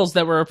models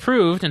that were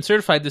approved and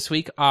certified this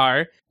week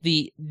are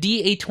the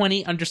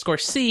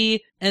D820_C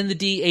and the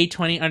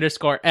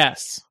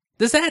D820_S.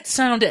 Does that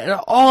sound at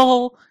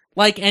all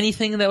like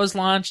anything that was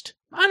launched?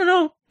 I don't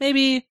know,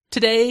 maybe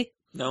today?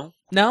 No.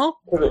 No?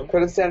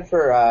 Could it stand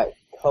for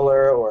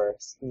color or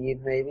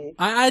speed, maybe?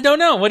 I don't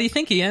know. What do you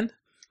think, Ian?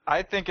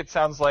 I think it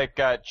sounds like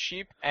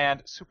cheap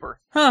and super.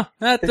 Huh,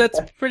 that's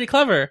pretty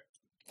clever.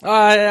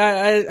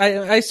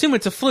 I assume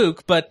it's a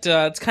fluke, but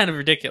it's kind of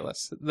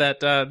ridiculous that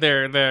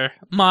their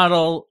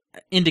model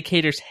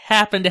indicators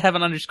happen to have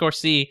an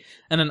 _C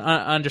and an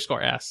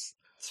 _S.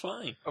 It's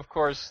fine. Of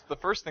course, the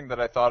first thing that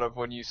I thought of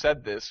when you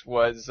said this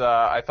was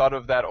I thought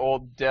of that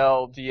old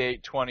Dell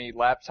D820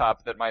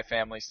 laptop that my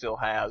family still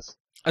has.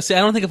 See, I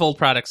don't think of old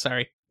products,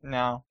 sorry.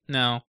 No.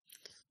 No.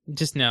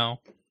 Just no.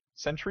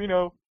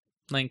 Centrino.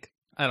 Link.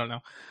 I don't know.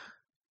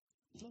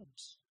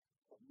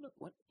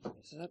 What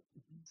is that?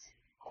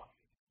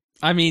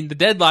 I mean, the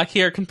deadlock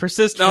here can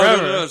persist No,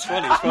 forever. no, it's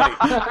funny, it's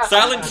funny.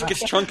 Silence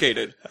gets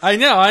truncated. I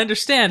know, I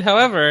understand.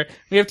 However,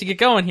 we have to get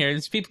going here.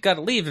 These people got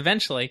to leave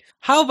eventually.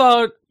 How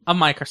about a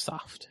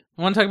Microsoft?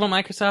 You want to talk about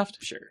Microsoft?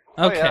 Sure.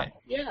 Okay. Oh,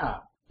 yeah. Yeah.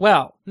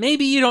 Well,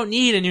 maybe you don't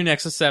need a new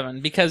Nexus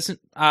 7 because,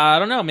 I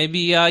don't know, maybe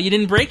you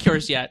didn't break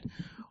yours yet.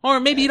 Or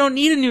maybe you don't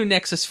need a new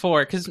Nexus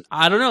 4 because,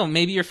 I don't know,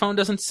 maybe your phone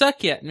doesn't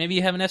suck yet. Maybe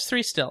you have an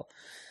S3 still.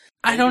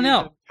 I don't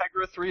know. Maybe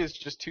the Tegra 3 is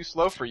just too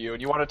slow for you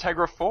and you want a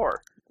Tegra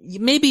 4.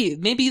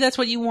 Maybe that's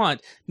what you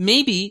want.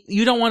 Maybe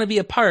you don't want to be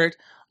a part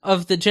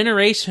of the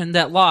generation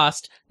that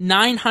lost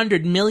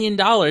 $900 million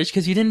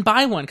because you didn't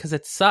buy one because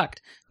it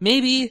sucked.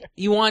 Maybe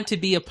you want to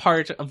be a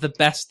part of the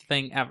best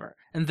thing ever,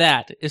 and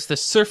that is the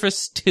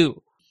Surface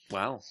 2.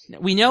 Wow.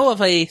 We know of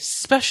a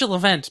special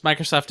event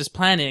Microsoft is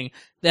planning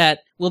that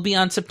will be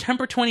on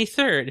September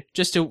 23rd,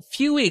 just a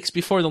few weeks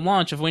before the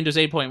launch of Windows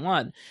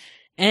 8.1.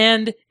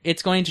 And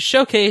it's going to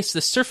showcase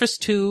the Surface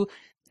 2.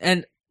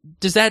 And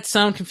does that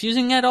sound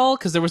confusing at all?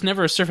 Because there was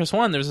never a Surface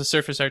 1. There was a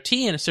Surface RT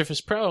and a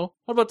Surface Pro.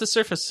 What about the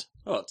Surface?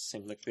 Oh, it's the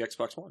same like the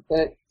Xbox One.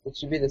 Then it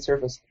should be the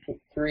Surface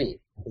 3,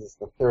 because it's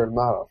the third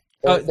model.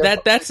 Oh,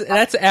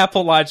 that's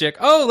Apple logic.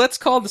 Oh, let's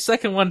call the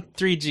second one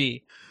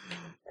 3G.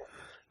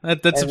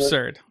 That's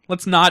absurd.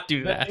 Let's not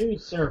do that. The new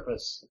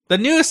Surface. The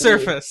new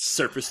Surface.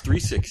 Surface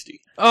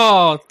 360.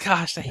 Oh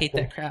gosh, I hate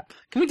that crap.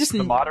 Can we just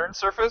The modern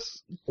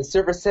Surface? The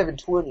Surface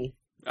 720.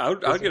 I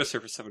would get a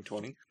Surface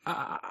 720.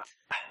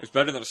 It's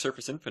better than a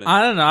Surface Infinite.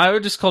 I don't know. I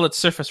would just call it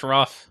Surface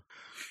Rough.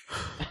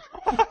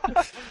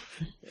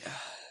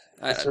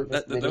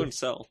 That wouldn't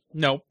sell.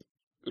 Nope.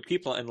 It would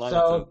keep in line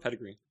So- with the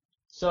pedigree.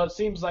 So it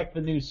seems like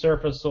the new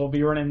Surface will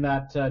be running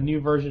that new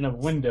version of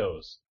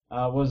Windows.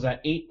 Was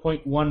that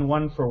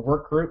 8.11 for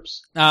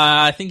workgroups?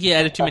 I think you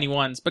added too many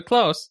ones, but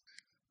close.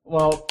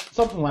 Well,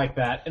 something like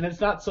that. And it's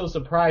not so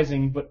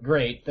surprising, but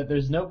great, that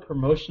there's no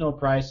promotional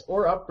price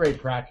or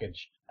upgrade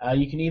package.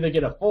 You can either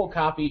get a full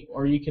copy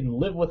or you can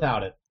live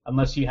without it,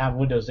 unless you have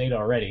Windows 8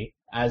 already,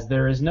 as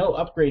there is no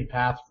upgrade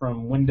path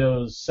from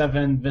Windows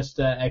 7,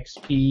 Vista,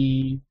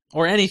 XP,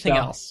 Or anything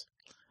Stuff. else.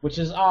 which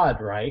is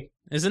odd, right?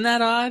 Isn't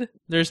that odd?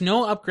 There's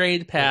no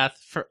upgrade path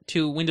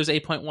to Windows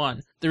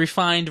 8.1, the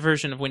refined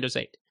version of Windows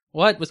 8.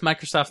 What was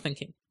Microsoft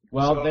thinking?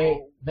 Well, So-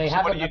 they So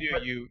haven't. what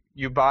do?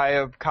 You buy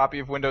a copy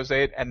of Windows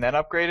 8 and then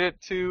upgrade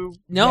it to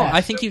No, Yes.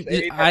 I think Windows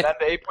 8 and then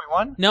to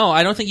 8.1? No,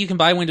 I don't think you can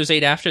buy Windows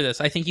 8 after this.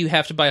 I think you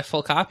have to buy a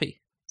full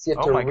copy. So you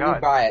have Oh to my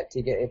God. rebuy it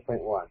to get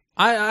 8.1.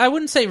 I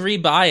wouldn't say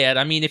rebuy it.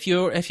 I mean, if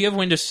you have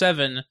Windows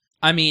 7,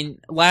 I mean,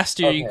 last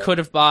year you Okay. could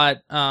have bought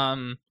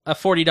a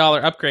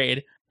 $40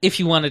 upgrade if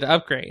you wanted to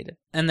upgrade,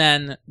 and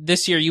then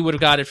this year you would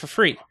have got it for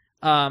free.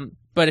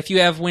 But if you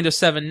have Windows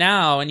 7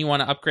 now and you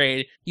want to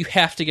upgrade, you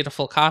have to get a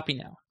full copy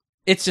now.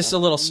 It's just a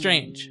little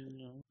strange.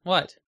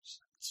 What?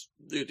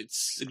 Dude,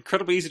 it's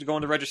incredibly easy to go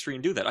on the registry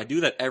and do that. I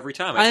do that every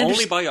time. I I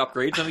only underst- buy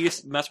upgrades and I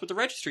just mess with the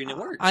registry and it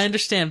works. I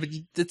understand, but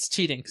it's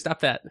cheating. Stop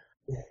that.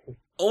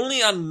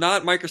 Only on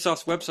not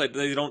Microsoft's website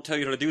they don't tell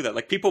you how to do that.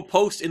 Like, people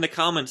post in the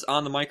comments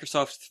on the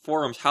Microsoft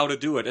forums how to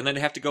do it, and then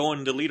they have to go in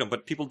and delete them,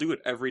 but people do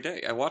it every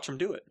day. I watch them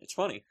do it. It's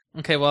funny.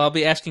 Okay, well, I'll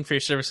be asking for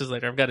your services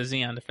later. I've got a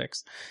Xeon to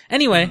fix.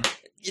 Anyway,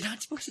 You're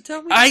not supposed to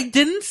tell me. I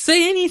didn't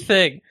say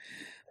anything.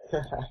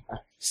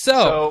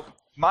 So,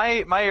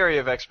 my area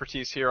of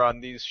expertise here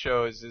on these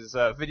shows is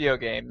video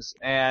games,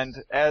 and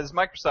as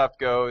Microsoft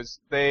goes,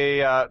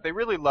 they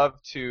really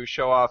love to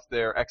show off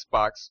their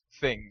Xbox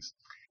things.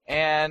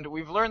 And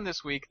we've learned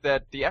this week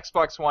that the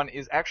Xbox One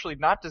is actually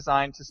not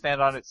designed to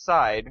stand on its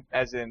side,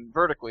 as in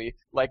vertically,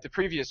 like the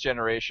previous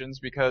generations,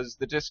 because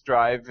the disk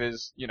drive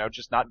is,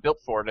 just not built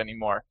for it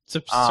anymore. it's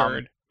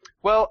absurd.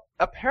 Well,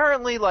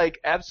 apparently,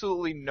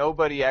 absolutely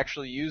nobody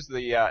actually used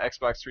the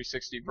Xbox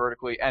 360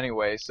 vertically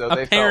anyway, so they felt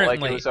like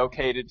Apparently. it was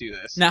okay to do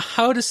this. Now,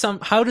 how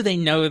do they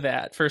know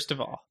that, first of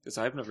all? Because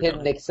I've never Hidden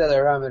done it.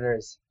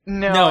 accelerometers.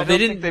 No, No, I they don't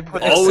didn't- think they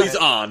put that Always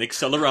in. on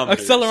accelerometers.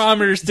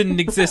 Accelerometers didn't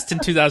exist in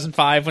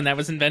 2005 when that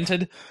was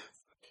invented.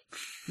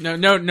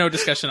 No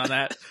discussion on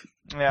that.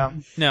 Yeah.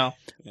 No.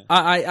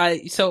 Yeah.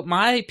 So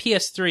my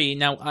PS3,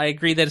 now I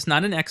agree that it's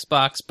not an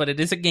Xbox, but it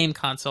is a game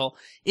console,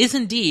 is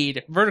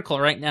indeed vertical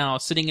right now,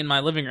 sitting in my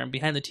living room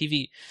behind the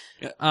TV.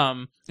 Yeah.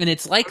 And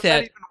it's like How does that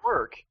that. even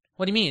work?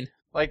 What do you mean?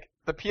 Like,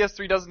 the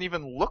PS3 doesn't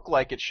even look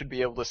like it should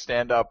be able to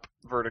stand up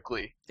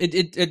vertically.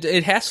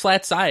 It has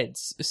flat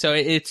sides, so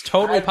it's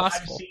totally I've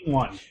possible. seen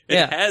one. It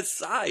Yeah. has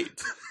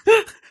sides.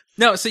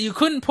 No, so you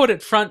couldn't put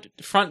it front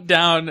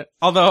down,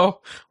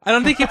 although I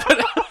don't think you put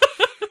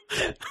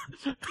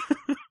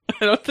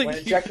I don't think When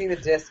ejecting the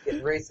disc,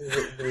 it races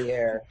it into the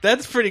air.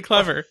 that's pretty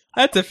clever.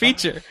 That's a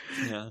feature.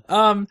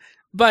 Yeah.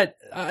 But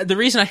the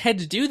reason I had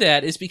to do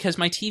that is because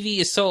my TV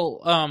is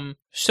so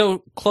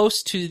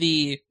close to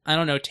the, I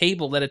don't know,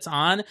 table that it's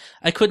on.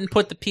 I couldn't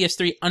put the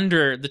PS3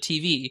 under the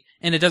TV,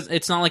 and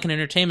it's not like an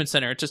entertainment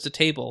center. It's just a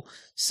table.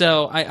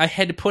 So I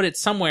had to put it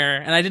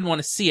somewhere, and I didn't want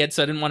to see it,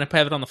 so I didn't want to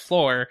have it on the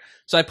floor.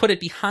 So I put it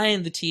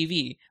behind the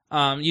TV.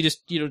 You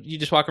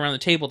just walk around the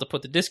table to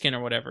put the disc in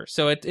or whatever.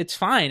 So it's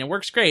fine. It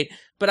works great.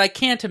 But I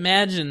can't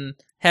imagine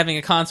having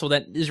a console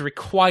that is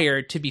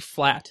required to be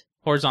flat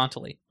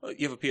horizontally. Well,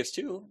 you have a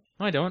PS2.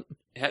 No, I don't.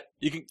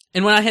 You can.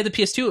 And when I had the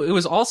PS2, it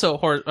was also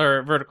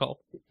vertical.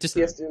 Just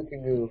PS2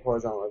 can do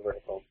horizontal or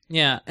vertical.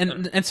 yeah,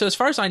 and so as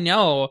far as I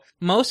know,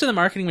 most of the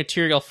marketing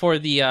material for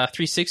the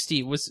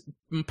 360 was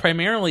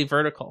primarily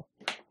vertical.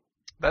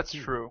 That's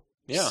true.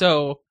 Yeah.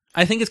 So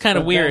I think it's kind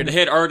of But weird. They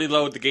had already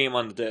loaded the game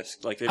on the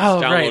disc. Like they just Oh,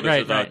 downloaded right,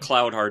 to the right.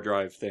 cloud hard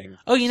drive thing.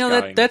 Oh, you know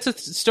Skying. that's a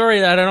story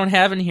that I don't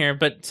have in here.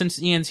 But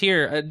since Ian's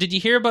here, did you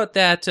hear about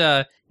that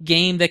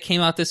game that came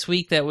out this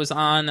week that was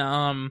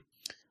on?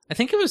 I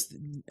think it was.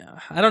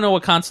 I don't know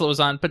what console it was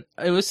on, but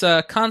it was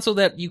a console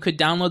that you could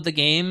download the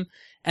game,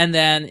 and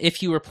then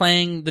if you were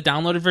playing the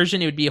downloaded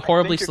version, it would be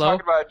horribly I think slow. you're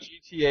talking about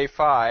GTA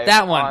 5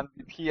 That one. on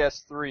the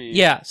PS3.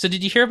 Yeah. So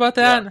did you hear about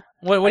that? Yeah.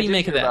 What do I you did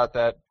make of hear that? about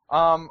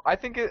that. I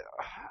think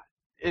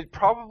it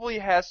probably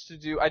has to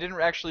do. I didn't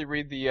actually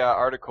read the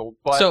article,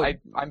 but So-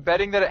 I'm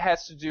betting that it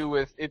has to do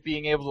with it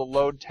being able to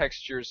load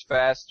textures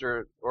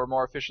faster or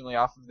more efficiently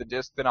off of the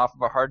disk than off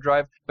of a hard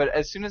drive. But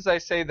as soon as I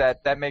say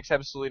that, that makes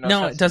absolutely no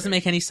sense. No, it doesn't to me.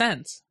 make any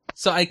sense.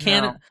 So I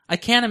can't No. I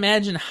can't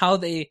imagine how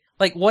they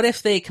like. What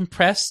if they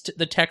compressed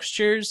the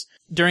textures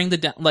during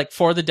the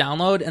for the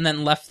download and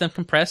then left them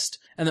compressed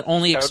and then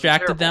only That would be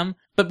extracted terrible. them?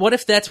 But what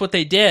if that's what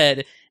they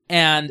did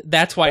and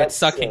that's why it's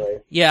That's sucking? silly.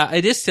 Yeah,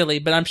 it is silly,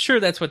 but I'm sure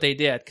that's what they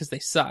did because they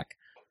suck.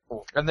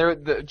 And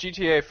the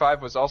GTA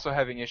 5 was also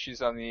having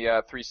issues on the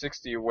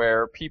 360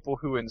 where people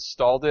who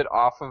installed it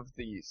off of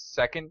the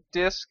second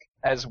disc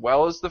as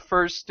well as the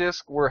first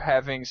disc were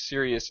having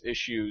serious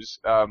issues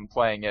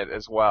playing it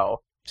as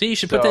well. So you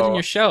should put that in So-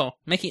 your show.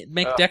 Make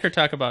Decker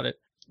talk about it.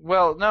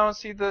 Well, no,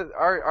 see,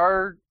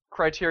 our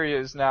criteria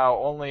is now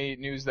only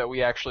news that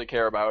we actually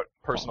care about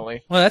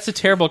personally. Well, that's a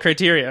terrible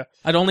criteria.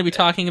 I'd only be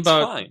talking It's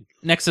about fine.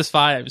 Nexus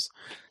 5s.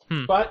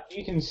 But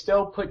you can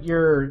still put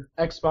your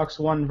Xbox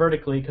One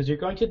vertically because you're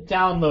going to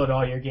download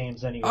all your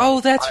games anyway.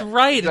 Oh, that's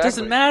right. It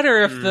doesn't exactly.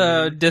 matter if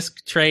the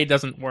disc tray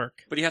doesn't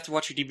work. But you have to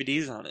watch your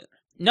DVDs on it.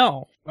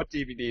 No. What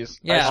DVDs?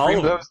 Yeah. I All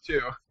streamed of them. those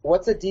too.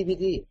 What's a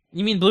DVD?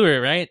 You mean Blu-ray,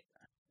 right?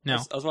 No.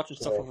 I was watching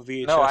stuff off of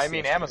VHS. No, I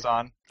mean yesterday.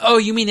 Amazon. Oh,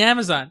 you mean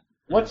Amazon.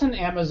 What's an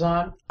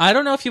Amazon? I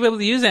don't know if you'll be able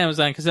to use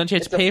Amazon because don't you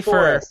have It's to a pay for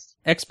forest.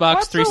 Xbox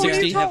What's the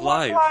 360? reason Have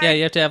live. why? Yeah,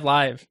 you have to have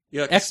live.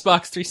 Yeah,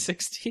 Xbox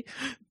 360.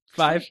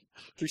 5.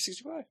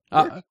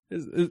 365.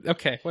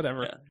 Okay,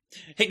 whatever. Yeah.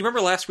 Hey, do you remember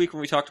last week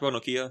when we talked about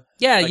Nokia?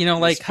 Yeah, Like, you know,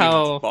 it like was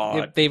how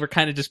bought. they were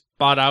kind of just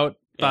bought out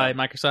by Yeah.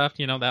 Microsoft.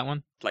 You know that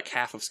one. Like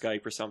half of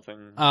Skype or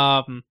something.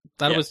 That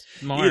Yeah. was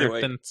more Either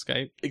way. than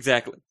Skype.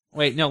 Exactly.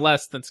 Wait, no,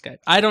 less than Skype.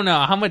 I don't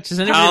know how much. Does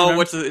anybody How? remember?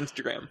 What's the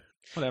Instagram?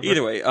 Whatever.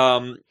 Either way,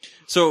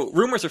 so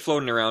rumors are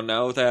floating around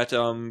now that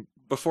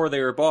before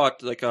they were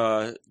bought, like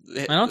I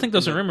don't think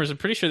those are rumors. I'm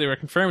pretty sure they were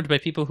confirmed by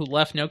people who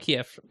left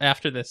Nokia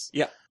after this.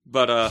 Yeah,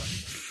 but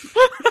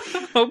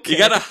Okay. you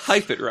gotta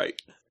hype it right.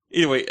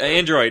 Either way,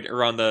 Android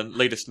are on the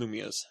latest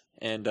Lumias,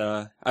 and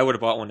I would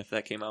have bought one if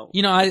that came out.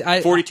 You know,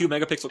 I 42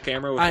 megapixel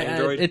camera with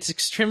Android. it's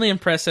extremely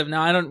impressive.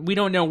 Now, we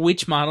don't know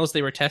which models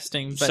they were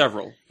testing, but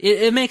Several.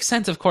 it makes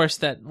sense, of course,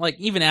 that like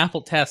even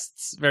Apple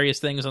tests various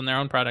things on their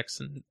own products,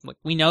 and like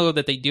we know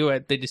that they do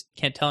it. They just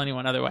can't tell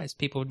anyone otherwise.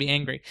 People would be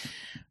angry.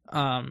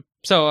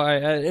 So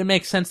it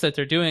makes sense that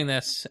they're doing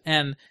this.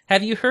 And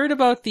have you heard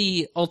about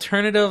the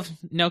alternative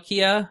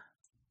Nokia?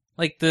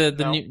 Like the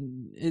No.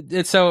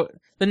 new, so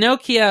the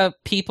Nokia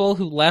people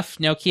who left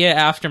Nokia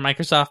after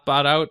Microsoft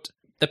bought out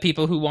the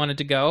people who wanted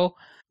to go,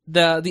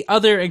 the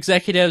other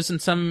executives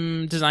and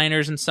some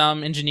designers and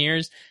some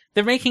engineers,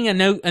 they're making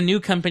a new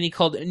company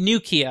called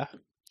Nokia.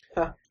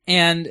 Huh.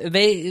 And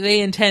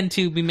they intend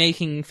to be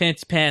making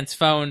fancy pants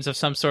phones of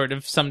some sort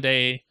of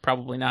someday,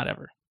 probably not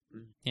ever.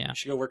 Yeah. You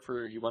should go work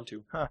for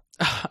Ubuntu.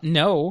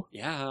 No.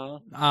 Yeah.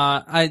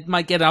 I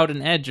might get out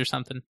an Edge or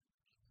something.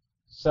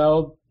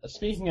 So,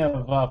 speaking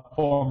of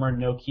former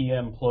Nokia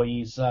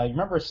employees, you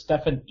remember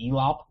Stefan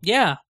Elop?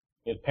 Yeah.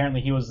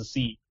 Apparently he was the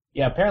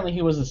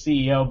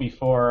CEO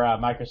before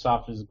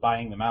Microsoft was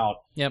buying them out.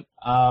 Yep.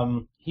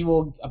 He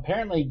will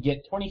apparently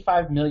get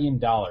 $25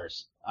 million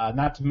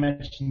Not to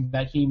mention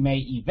that he may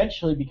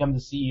eventually become the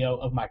CEO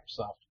of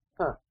Microsoft.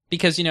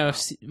 Because,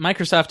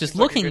 Microsoft is Seems like a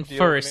looking good deal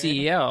for a to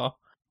me. CEO.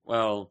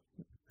 Well,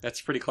 that's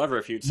pretty clever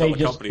if you'd sell They a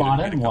just company bought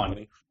to create a in one.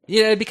 company.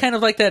 Yeah, it'd be kind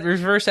of like that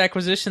reverse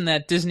acquisition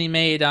that Disney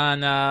made on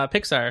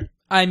Pixar.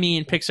 I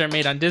mean, Pixar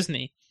made on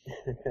Disney.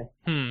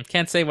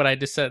 Can't say what I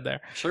just said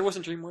there. Sure it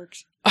wasn't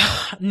DreamWorks?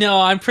 No,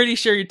 I'm pretty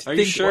sure you're Are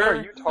you thinking. sure? What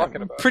are you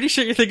talking about? Pretty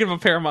sure you're thinking of a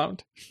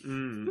Paramount.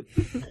 Mm.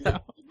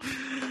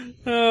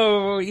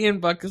 Oh, Ian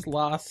Buck is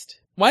lost.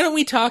 Why don't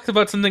we talk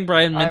about something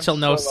Brian I'm Mitchell so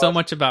knows so lost.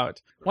 much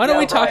about? Why don't Yeah,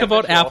 we talk Brian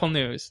about Mitchell. Apple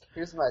News?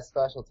 Here's my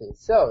specialty.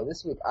 So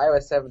this week,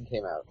 iOS 7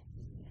 came out.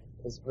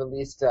 It was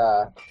released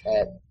on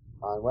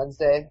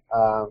Wednesday.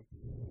 I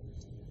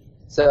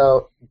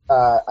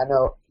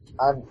know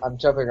I'm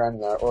jumping around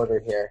in our order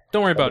here.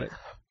 Don't worry about it.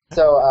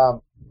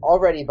 So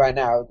already by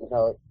now,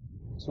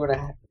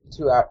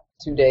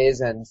 2 days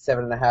and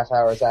 7.5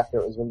 hours after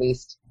it was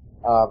released,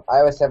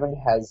 iOS 7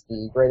 has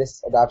the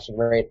greatest adoption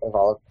rate of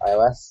all of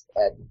iOS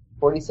at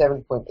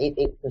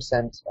 47.88%,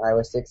 and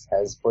iOS 6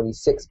 has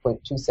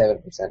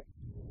 46.27%,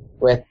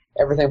 with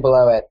everything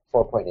below at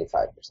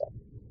 4.85%.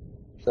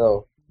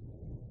 So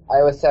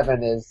iOS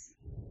 7 is,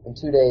 in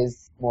 2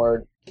 days,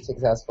 more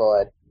successful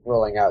at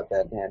rolling out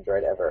than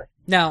Android ever.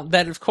 Now,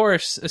 that of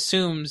course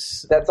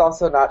assumes... That's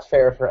also not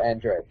fair for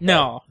Android.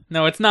 No,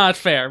 it's not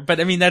fair, but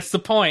I mean, that's the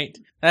point.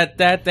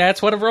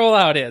 That's what a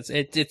rollout is.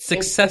 It's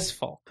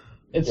successful.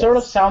 It sort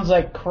of sounds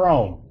like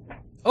Chrome.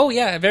 Oh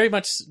yeah, very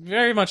much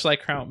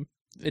like Chrome.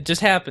 It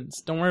just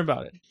happens. Don't worry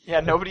about it. Yeah,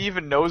 nobody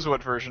even knows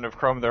what version of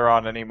Chrome they're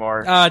on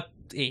anymore.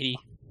 80.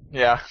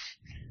 Yeah.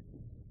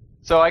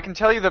 So I can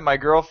tell you that my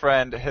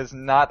girlfriend has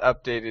not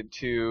updated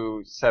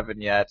to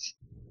 7 yet.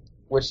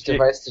 Which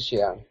device does she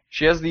on?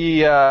 She has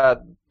the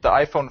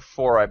iPhone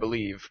 4, I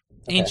believe,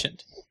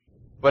 Ancient.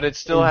 but it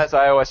still has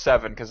iOS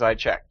 7 because I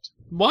checked.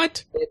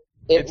 What? It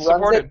It's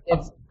runs supported.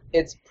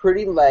 It's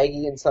pretty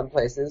laggy in some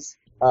places.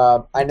 I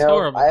It's know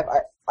horrible.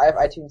 I have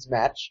iTunes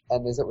Match,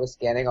 and as it was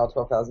scanning all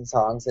 12,000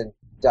 songs and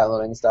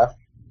downloading stuff,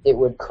 it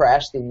would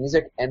crash the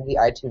music and the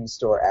iTunes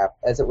Store app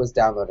as it was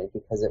downloading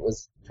because it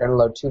was trying to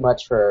load too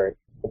much for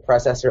the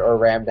processor or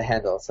RAM to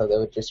handle. So they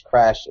would just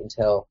crash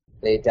until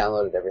they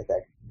downloaded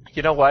everything.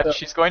 You know what? So-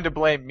 She's going to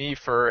blame me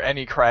for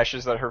any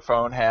crashes that her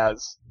phone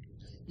has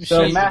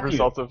So, as a Matthew,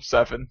 result of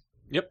 7.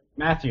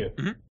 Matthew,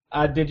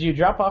 Mhm. did you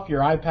drop off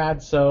your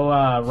iPad so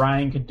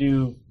Ryan could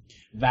do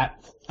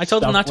that? I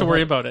told him stuff not to with worry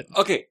it? about it.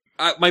 Okay,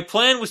 my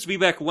plan was to be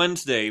back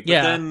Wednesday, but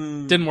Yeah,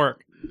 then... Didn't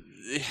work.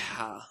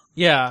 Yeah,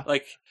 Yeah.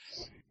 like,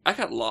 I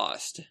got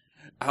lost.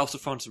 I also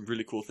found some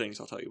really cool things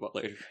I'll tell you about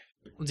later.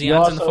 Deion's You in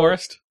the also-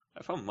 forest.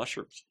 I found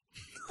mushrooms.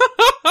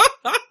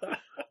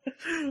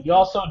 You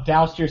also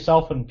doused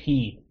yourself in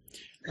pee.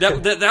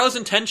 That was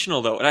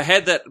intentional, though, and I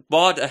had that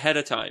bought ahead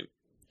of time.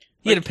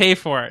 You had to pay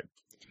for it.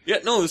 Yeah,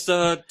 no, it was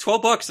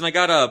 $12, and I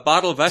got a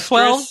bottle of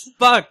Estrus.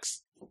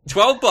 $12?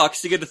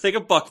 $12 to get a thing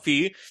of buck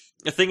pea,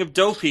 a thing of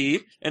dough pea,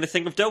 and a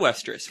thing of dough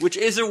estrus, which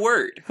is a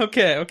word.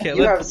 Okay.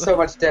 You have so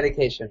much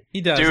dedication. He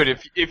does. Dude,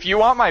 if you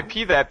want my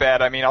pee that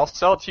bad, I mean, I'll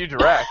sell it to you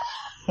direct.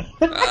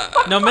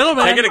 No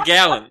middleman. I get a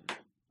gallon.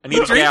 I need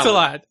He a drinks gallon. a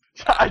lot.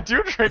 I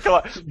do drink a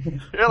lot.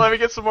 Here, let me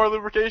get some more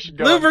lubrication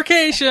going.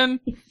 Lubrication.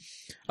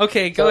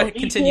 Okay, go So, ahead. me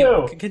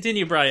Continue. too.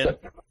 Continue, Brian.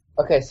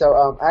 Okay,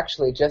 so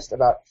actually, just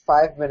about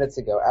 5 minutes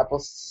ago, Apple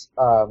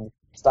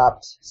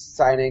stopped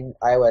signing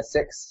iOS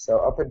 6. So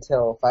up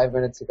until 5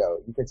 minutes ago,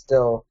 you could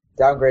still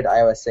downgrade to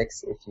iOS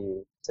 6 if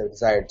you so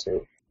desired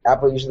to.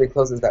 Apple usually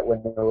closes that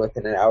window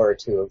within an hour or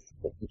two of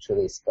each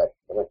release, but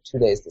it went 2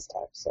 days this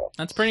time. So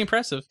That's pretty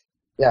impressive.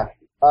 yeah.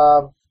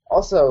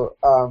 Also,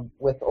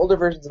 with older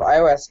versions of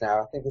iOS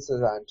now, I think this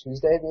is on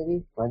Tuesday,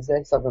 maybe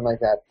Wednesday, something like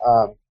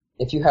that.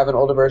 If you have an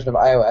older version of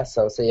iOS,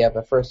 so say you have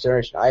a first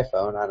generation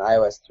iPhone on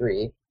iOS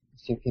 3, a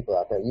few people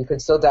out there, you can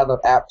still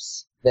download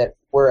apps that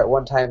were at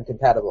one time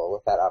compatible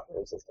with that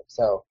operating system.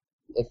 So,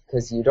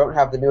 because you don't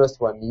have the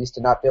newest one, you used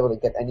to not be able to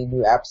get any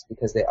new apps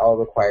because they all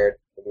required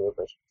the newer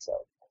version.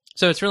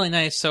 So it's really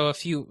nice. So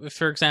if you,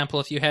 for example,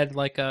 if you had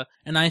like an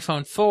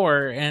iPhone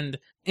 4 and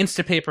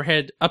Instapaper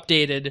had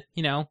updated,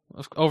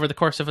 over the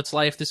course of its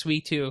life this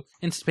week to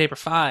Instapaper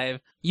 5,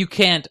 you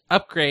can't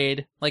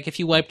upgrade. Like if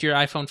you wiped your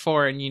iPhone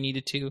 4 and you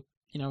needed to,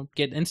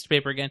 get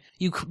Instapaper again,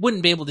 you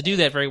wouldn't be able to do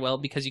that very well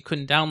because you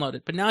couldn't download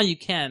it. But now you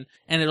can,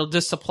 and it'll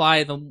just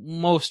supply the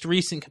most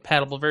recent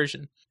compatible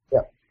version.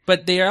 Yeah.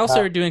 But they are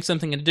also doing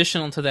something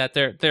additional to that.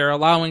 They're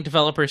allowing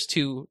developers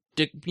to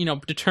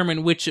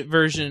determine which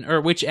version or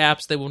which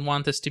apps they would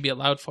want this to be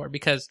allowed for,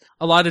 because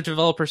a lot of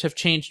developers have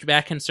changed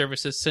backend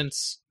services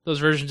since those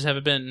versions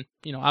have been,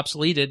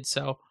 obsoleted.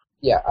 So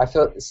Yeah, I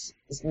feel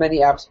many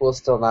apps will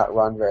still not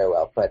run very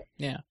well, but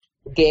yeah,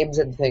 games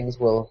and things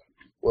will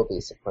be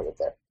supported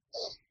there.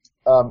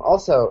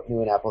 Also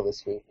new in Apple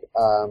this week,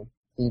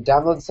 the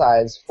download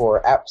size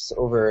for apps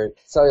over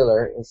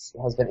cellular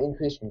has been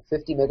increased from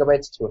 50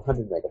 megabytes to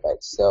 100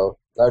 megabytes. So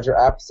larger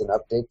apps and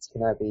updates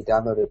can now be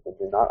downloaded when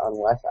you're not on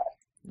Wi-Fi.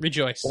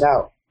 rejoice. So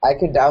now I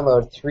can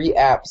download 3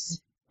 apps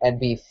and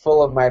be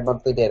full of my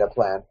monthly data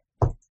plan.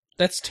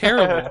 That's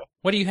terrible.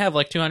 What do you have,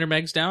 like 200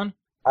 megs down?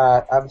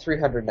 I'm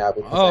 300 now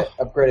because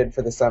I upgraded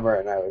for the summer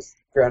and I was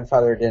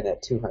grandfathered in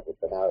at 200,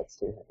 but now it's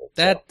 300.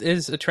 That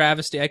is a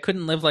travesty. I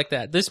couldn't live like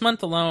that. This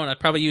month alone, I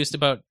probably used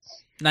about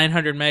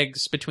 900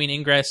 megs between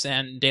Ingress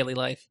and daily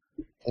life.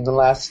 In the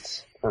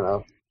last,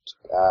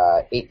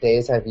 8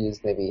 days, I've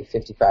used maybe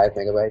 55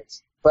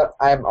 megabytes. But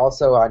I'm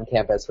also on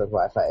campus with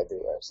Wi-Fi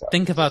everywhere. So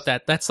think about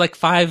that. That's like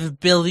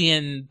 5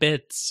 billion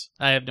bits.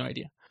 I have no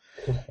idea.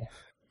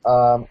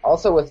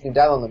 Also, with new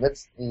download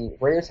limits, the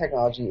radio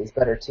technology is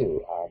better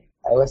too.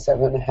 iOS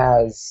 7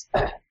 has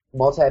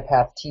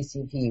multi-path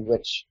TCP,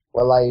 which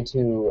will allow you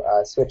to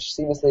switch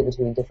seamlessly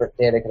between different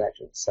data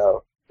connections.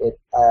 So it,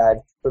 I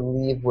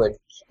believe, would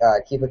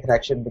keep a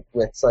connection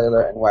with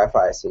cellular and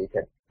Wi-Fi, so you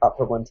can hop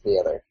from one to the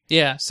other.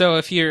 Yeah, so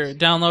if you're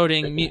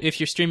downloading, if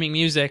you're streaming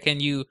music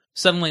and you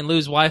suddenly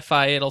lose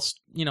Wi-Fi, it'll,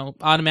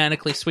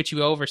 automatically switch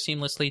you over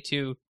seamlessly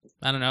to,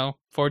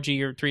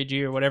 4G or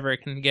 3G or whatever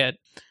it can get.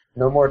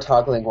 No more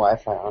toggling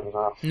Wi-Fi on and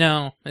off.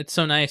 No, it's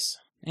so nice.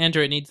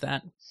 Android needs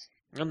that.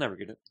 I'll never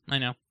get it. I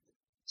know.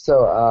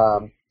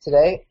 So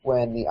today,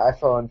 when the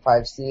iPhone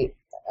 5C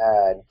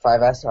and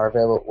 5S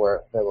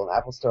were available in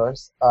Apple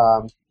stores,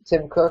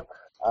 Tim Cook,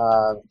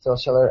 Phil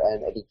Schiller,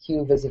 and Eddie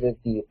Q visited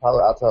the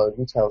Palo Alto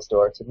retail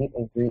store to meet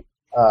and greet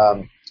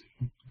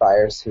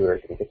buyers who are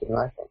going to get the new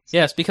iPhones.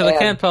 Yes, because I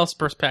can't tell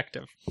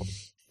perspective.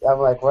 I'm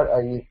like, what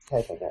are you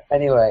typing there?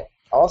 Anyway,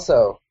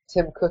 also,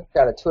 Tim Cook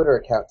got a Twitter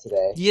account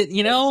today.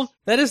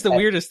 That is the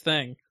weirdest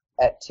thing.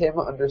 At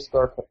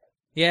Tim_Cook.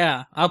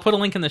 Yeah, I'll put a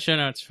link in the show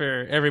notes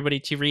for everybody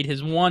to read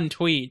his one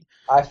tweet.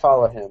 I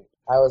follow him.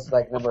 I was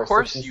like number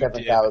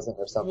 67,000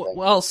 or something.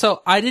 Well,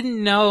 so I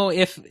didn't know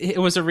if it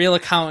was a real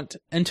account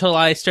until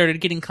I started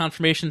getting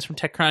confirmations from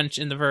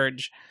TechCrunch and The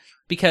Verge,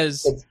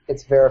 because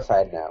it's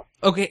verified now.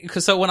 Okay,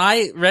 because so when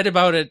I read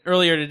about it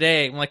earlier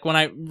today, like when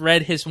I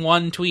read his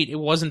one tweet, it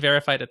wasn't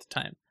verified at the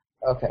time.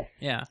 Okay.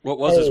 Yeah. What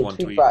was his one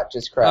tweet? Tweetbot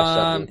just crashed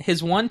on me.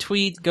 His one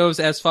tweet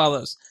goes as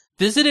follows: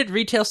 "Visited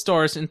retail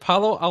stores in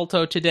Palo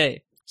Alto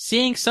today.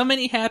 Seeing so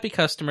many happy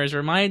customers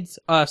reminds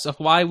us of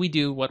why we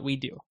do what we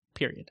do.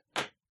 Period."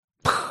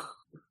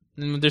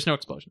 There's no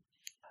explosion.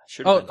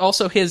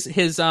 Also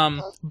his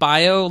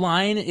bio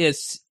line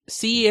is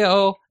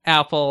CEO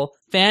Apple,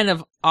 fan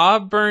of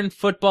Auburn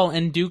football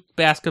and Duke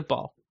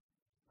basketball.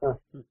 Huh.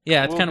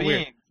 Yeah, it's kind of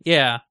weird.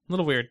 Yeah, a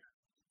little weird.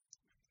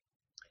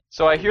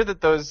 So I hear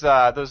that those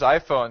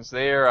iPhones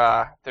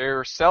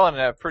they're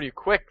selling pretty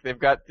quick. They've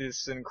got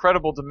this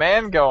incredible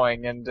demand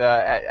going, and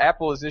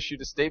Apple has issued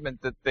a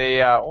statement that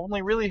they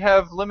only really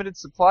have limited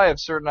supply of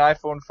certain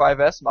iPhone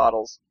 5S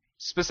models,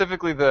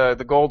 specifically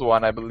the gold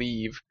one, I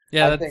believe.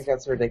 Yeah, I think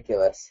that's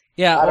ridiculous.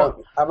 Yeah,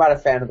 I'm not a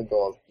fan of the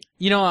gold.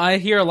 I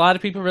hear a lot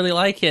of people really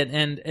like it,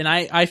 and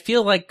I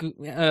feel like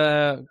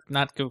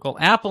not Google,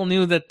 Apple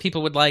knew that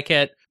people would like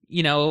it.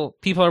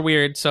 People are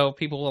weird, so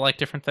people will like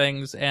different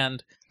things,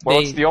 and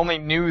it's the only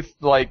new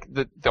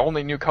the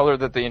only new color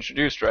that they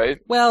introduced, right?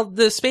 Well,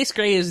 the space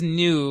gray is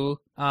new.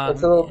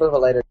 It's a little bit of a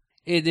lighter.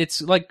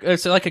 It's like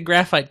a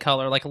graphite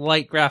color, like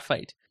light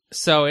graphite.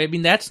 So I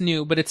mean that's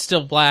new, but it's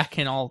still black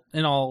in all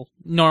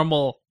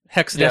normal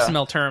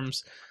hexadecimal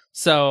terms.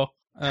 So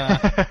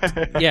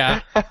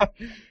yeah.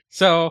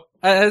 So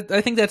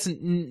I think that's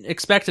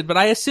expected, but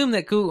I assume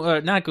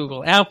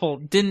that Apple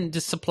didn't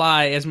just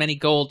supply as many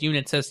gold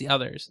units as the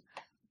others.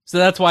 So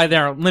that's why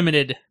they're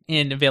limited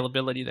in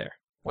availability there.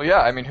 Well,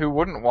 yeah, I mean, who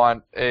wouldn't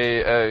want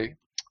a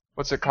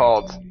what's it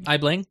called?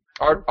 iBling?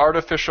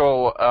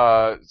 Artificial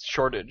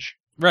shortage.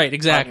 Right,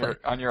 exactly.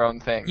 On your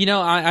own thing.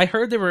 I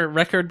heard there were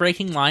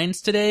record-breaking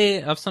lines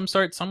today of some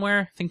sort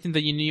somewhere. I think in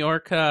the New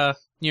York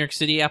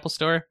City Apple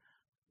Store.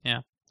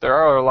 Yeah. There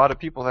are a lot of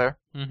people there.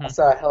 Mm-hmm. I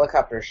saw a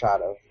helicopter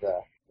shot of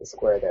the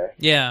square there.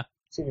 Yeah.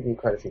 Seem to be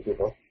quite a few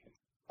people.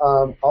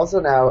 Also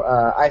now,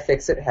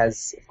 iFixit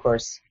has, of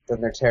course,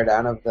 done their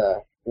teardown of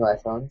the new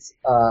iPhones.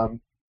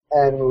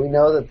 And we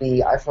know that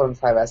the iPhone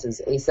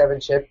 5S's A7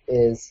 chip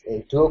is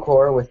a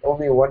dual-core with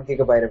only 1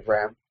 gigabyte of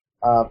RAM,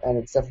 and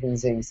it's definitely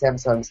using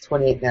Samsung's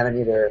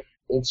 28-nanometer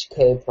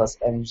HK plus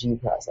MG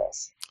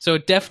process. So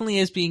it definitely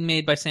is being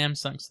made by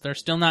Samsung. So they're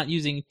still not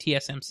using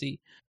TSMC.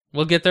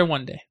 We'll get there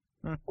one day.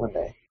 One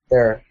day.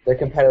 Their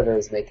competitor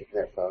is making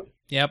their phone.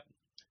 Yep.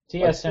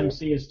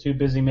 TSMC is too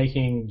busy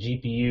making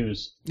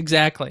GPUs.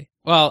 Exactly.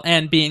 Well,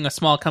 and being a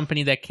small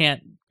company that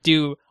can't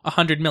do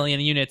 100 million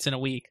units in a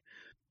week.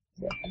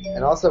 Yeah.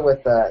 And also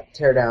with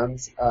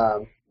teardowns,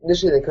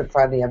 initially they couldn't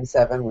find the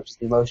M7, which is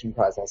the motion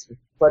processor,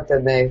 but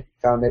then they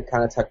found it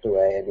kind of tucked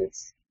away, and it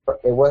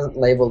wasn't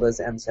labeled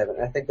as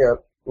M7. I think they're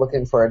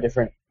looking for a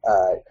different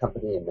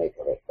company and make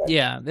of it. But.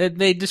 Yeah,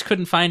 they just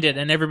couldn't find it,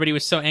 and everybody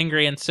was so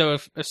angry and so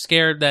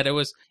scared that it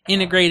was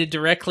integrated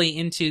directly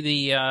into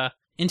the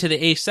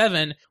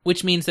A7,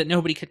 which means that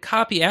nobody could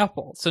copy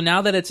Apple. So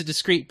now that it's a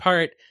discrete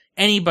part,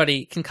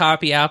 anybody can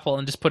copy Apple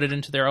and just put it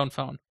into their own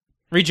phone.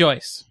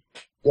 Rejoice.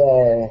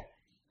 Yeah.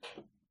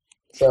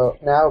 So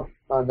now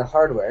on the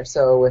hardware,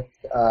 so with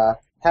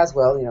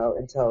Haswell,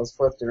 Intel's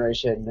 4th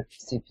generation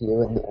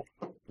CPU in the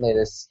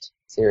latest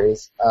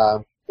series,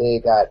 they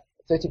got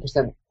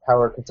 50%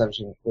 power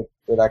consumption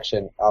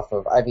reduction off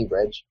of Ivy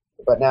Bridge,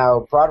 But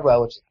now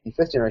Broadwell, which is the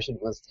 5th generation,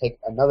 was take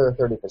another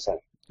 30%.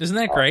 Isn't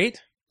that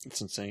great?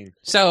 It's insane.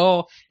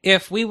 So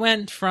if we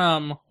went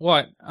from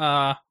what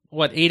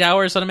 8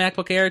 hours on a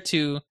MacBook Air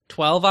to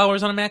 12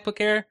 hours on a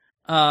MacBook Air,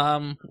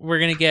 we're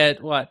gonna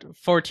get what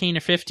 14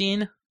 or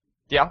 15.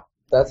 Yeah.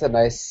 That's a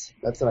nice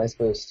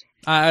boost.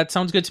 It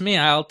sounds good to me.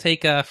 I'll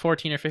take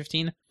 14 or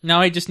 15. Now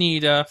I just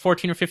need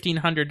 $1,400 or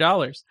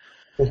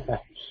 $1,500.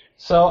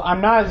 So I'm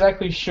not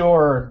exactly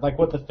sure like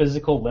what the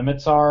physical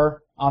limits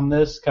are on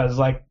this, because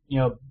like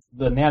the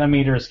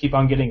nanometers keep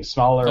on getting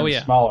smaller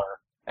and smaller.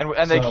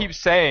 And they keep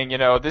saying,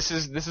 this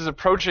is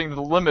approaching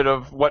the limit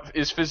of what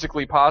is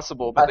physically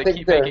possible, but they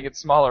keep making it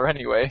smaller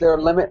anyway. Their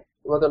limit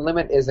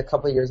is a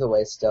couple of years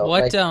away still.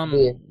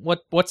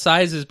 What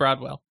size is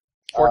Broadwell?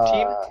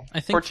 14? I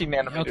think 14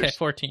 nanometers. Okay,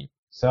 14.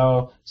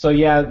 So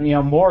yeah,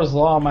 Moore's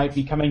law might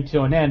be coming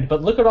to an end,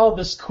 but look at all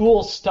this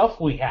cool stuff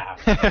we have.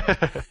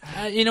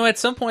 At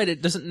some point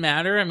it doesn't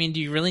matter. I mean, do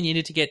you really need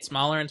it to get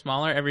smaller and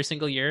smaller every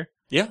single year?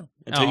 Yeah,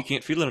 until you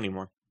can't feel it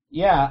anymore.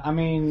 Yeah, I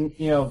mean,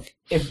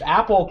 if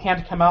Apple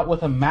can't come out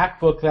with a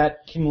MacBook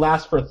that can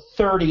last for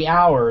 30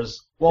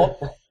 hours, well,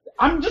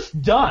 I'm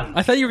just done.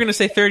 I thought you were going to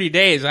say 30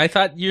 days. I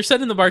thought you're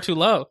setting the bar too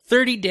low.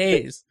 30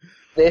 days.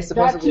 They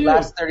supposedly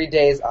last 30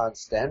 days on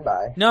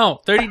standby.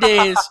 No, 30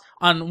 days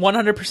on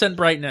 100%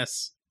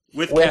 brightness.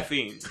 With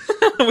caffeine.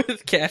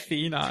 With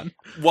caffeine on.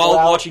 While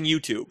watching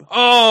YouTube.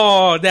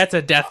 Oh, that's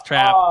a death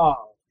trap. Oh,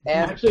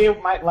 and actually,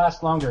 it might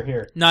last longer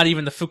here. Not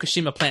even the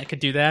Fukushima plant could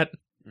do that.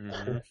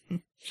 Mm-hmm.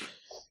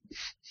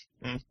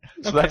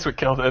 So that's what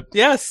killed it.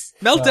 Yes,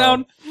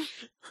 meltdown.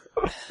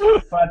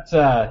 But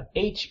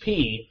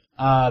HP,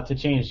 to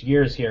change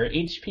gears here,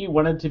 HP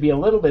wanted to be a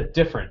little bit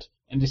different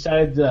and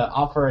decided to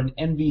offer an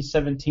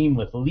NV17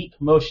 with Leap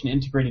Motion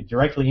integrated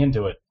directly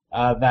into it.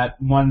 That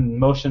one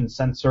motion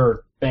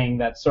sensor thing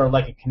that's sort of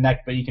like a Kinect,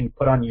 but you can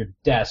put on your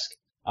desk.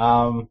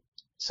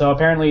 So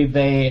apparently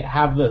they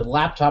have the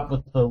laptop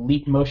with the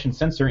Leap Motion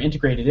sensor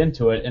integrated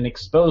into it and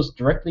exposed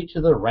directly to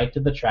the right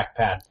of the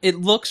trackpad. It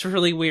looks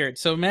really weird.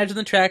 So imagine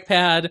the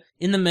trackpad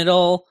in the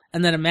middle,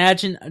 and then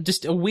imagine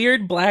just a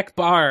weird black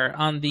bar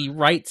on the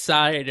right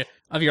side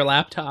of your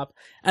laptop.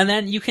 And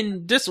then you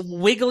can just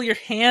wiggle your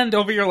hand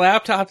over your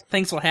laptop and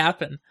things will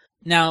happen.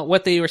 Now,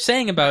 what they were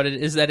saying about it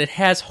is that it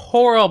has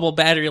horrible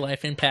battery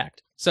life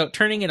impact. So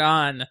turning it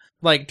on,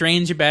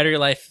 drains your battery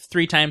life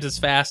 3 times as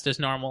fast as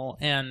normal,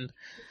 and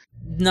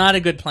not a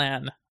good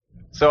plan.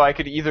 So I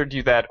could either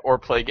do that or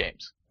play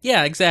games.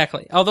 Yeah,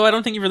 exactly. Although I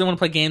don't think you really want to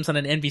play games on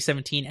an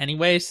NV17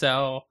 anyway,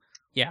 so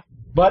yeah.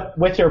 But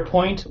with your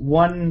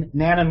 0.1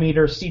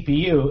 nanometer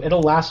CPU,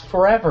 it'll last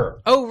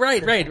forever. Oh,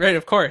 right,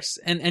 of course.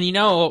 And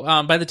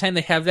by the time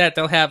they have that,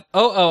 they'll have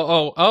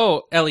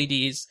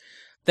LEDs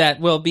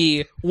that will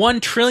be 1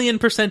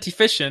 trillion%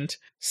 efficient,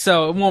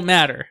 so it won't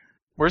matter.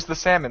 Where's the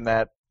SAM in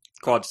that?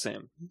 Quad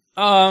SAM.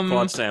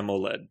 Quad SAM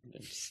OLED.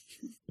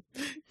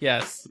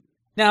 Yes.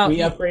 Now we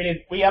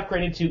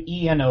upgraded to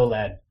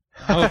ENOLED.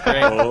 Oh,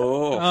 great.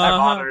 Oh, I'm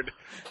honored.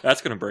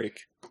 That's gonna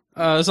break.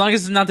 As long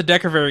as it's not the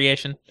Decker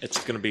variation.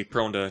 It's gonna be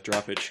prone to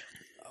droppage.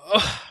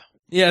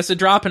 Yeah, it's a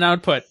drop in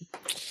output.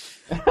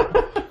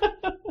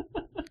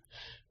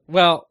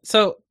 Well,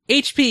 so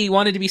HP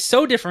wanted to be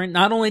so different.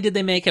 Not only did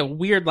they make a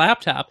weird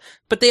laptop,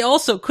 but they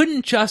also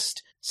couldn't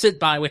just sit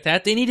by with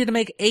that. They needed to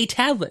make a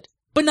tablet.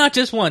 But not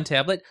just one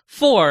tablet,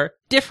 4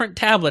 different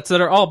tablets that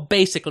are all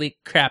basically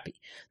crappy.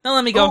 Now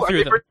let me go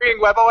through them. Are they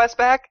bringing WebOS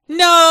back?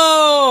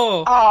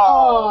 No!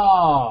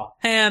 Oh!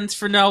 Hands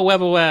for no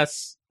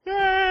WebOS.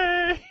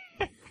 Yay!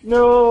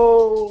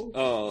 No!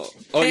 Oh,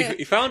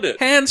 you found it.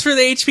 Hands for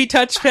the HP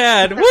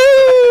touchpad. Woo!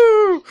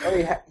 Oh,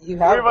 you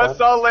have We must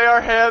all lay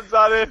our hands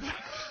on it.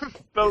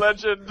 The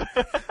legend.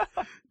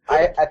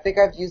 I think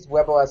I've used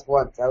WebOS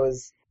once. It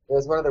was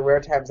one of the rare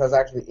times I was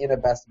actually in a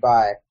Best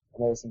Buy, and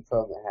there was some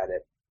phone that had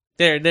it.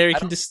 There, you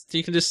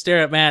can just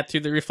stare at Matt through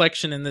the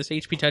reflection in this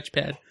HP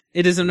touchpad.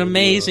 It is an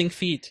amazing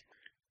feat.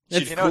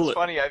 It's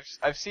funny.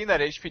 I've seen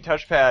that HP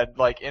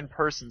touchpad in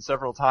person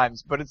several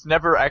times, but it's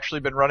never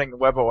actually been running the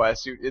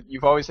WebOS.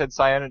 You've always had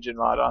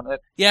CyanogenMod on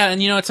it. Yeah,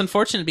 and it's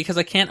unfortunate because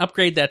I can't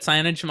upgrade that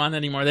CyanogenMod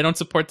anymore. They don't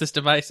support this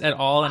device at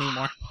all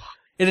anymore.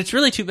 And it's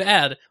really too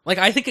bad.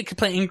 I think it could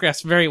play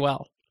Ingress very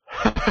well.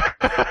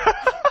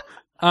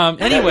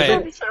 Anyway.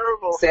 That's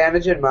terrible.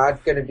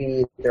 CyanogenMod going to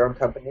be their own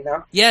company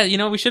now?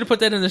 Yeah, we should have put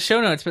that in the show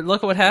notes, but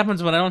look at what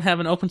happens when I don't have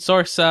an open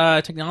source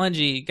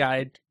technology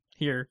guide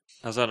here.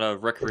 I was on a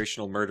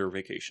recreational murder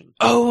vacation.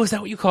 Oh, is that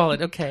what you call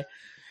it? Okay.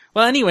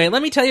 Well, anyway,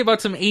 let me tell you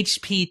about some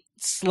HP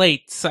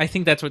slates. I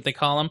think that's what they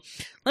call them.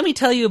 Let me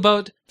tell you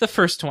about the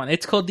first one.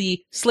 It's called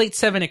the Slate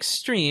 7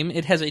 Extreme.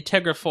 It has a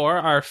Tegra 4,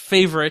 our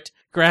favorite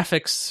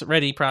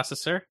graphics-ready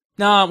processor.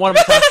 No, what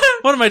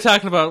am I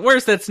talking about?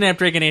 Where's that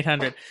Snapdragon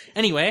 800?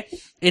 Anyway,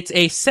 it's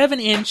a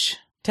 7-inch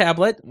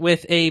tablet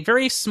with a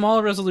very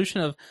small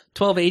resolution of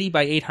 1280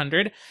 by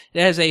 800.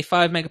 It has a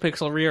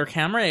 5-megapixel rear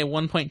camera, a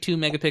 1.2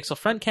 megapixel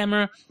front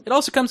camera. It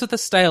also comes with a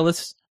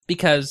stylus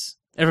because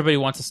Everybody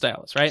wants a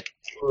stylus, right?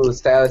 Ooh,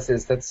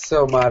 styluses. That's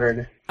so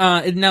modern.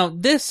 Now,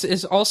 this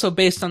is also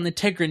based on the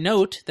Tegra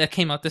Note that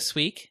came out this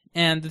week,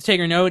 and the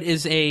Tegra Note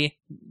is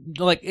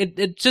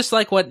it's just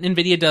like what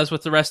NVIDIA does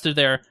with the rest of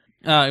their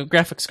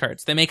graphics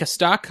cards. They make a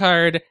stock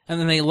card, and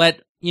then they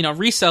let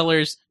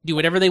resellers do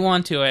whatever they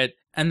want to it,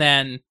 and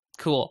then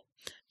cool.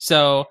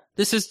 So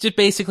this is just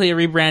basically a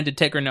rebranded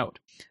Tegra Note.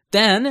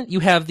 Then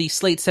you have the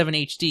Slate 7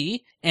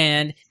 HD,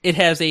 and it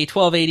has a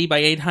 1280 by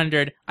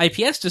 800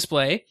 IPS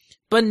display,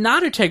 but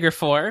not a Tegra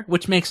 4,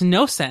 which makes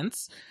no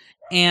sense.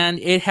 And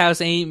it has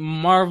a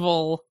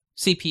Marvel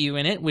CPU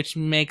in it, which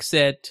makes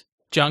it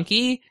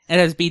junky. It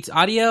has Beats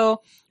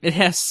audio. It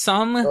has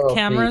some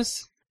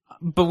cameras,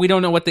 but we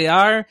don't know what they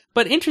are.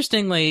 But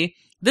interestingly,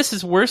 this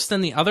is worse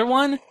than the other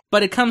one,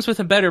 but it comes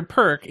with a better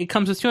perk. It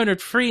comes with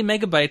 200 free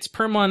megabytes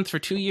per month for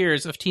 2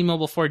 years of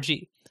T-Mobile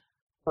 4G.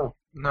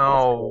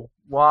 No.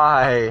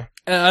 Why?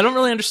 I don't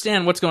really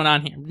understand what's going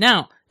on here.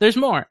 Now, there's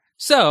more.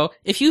 So,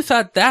 if you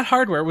thought that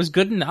hardware was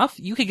good enough,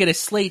 you could get a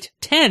Slate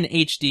 10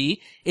 HD.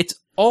 It's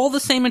all the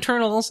same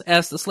internals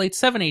as the Slate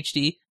 7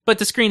 HD, but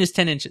the screen is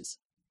 10 inches.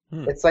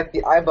 It's like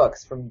the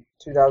iBooks from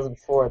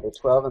 2004. The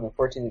 12 and the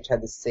 14 inch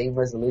had the same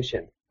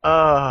resolution.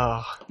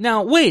 Ugh.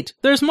 Now, wait,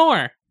 there's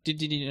more.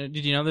 Did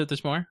you know that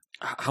there's more?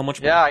 How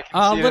much more? Yeah, I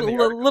can see it in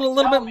the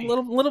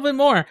article. little bit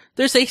more.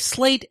 There's a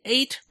Slate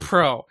 8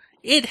 Pro.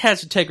 It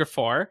has a Tegra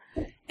 4,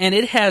 and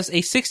it has a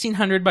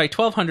 1600 by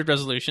 1200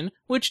 resolution,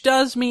 which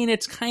does mean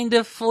it's kind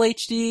of full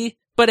HD,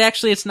 but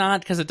actually it's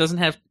not because it doesn't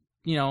have,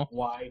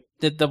 Wide.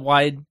 the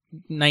wide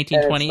And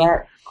 1920. it's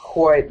not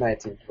quite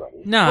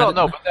 1920.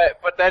 No,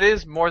 But that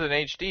is more than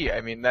HD.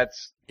 I mean,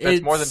 that's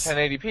more than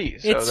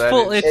 1080p. So it's that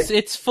full. is-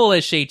 It's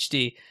fullish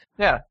HD.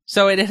 Yeah.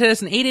 So it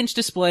has an 8-inch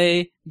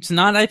display. It's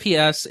not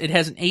IPS. It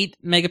has an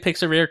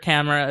 8-megapixel rear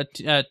camera,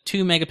 a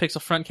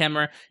 2-megapixel front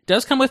camera. It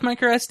does come with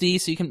micro SD,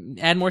 so you can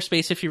add more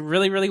space if you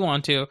really, really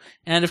want to.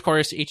 And of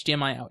course,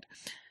 HDMI out.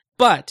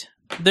 But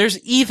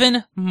there's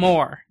even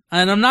more.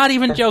 And I'm not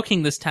even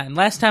joking this time.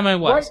 Last time I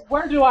was.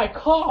 Where do I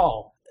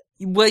call?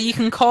 Well, you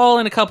can call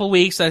in a couple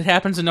weeks. That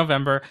happens in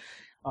November.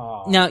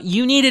 Oh. Now,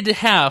 you needed to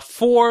have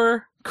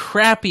 4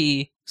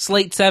 crappy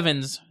Slate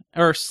 7s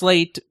or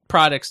Slate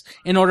products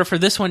in order for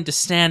this one to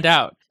stand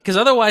out. Because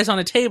otherwise, on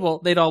a table,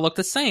 they'd all look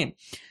the same.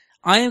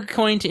 I am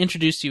going to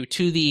introduce you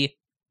to the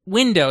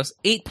Windows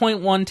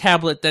 8.1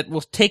 tablet that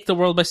will take the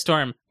world by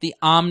storm, the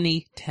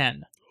Omni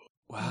 10.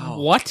 Wow.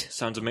 What?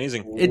 Sounds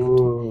amazing.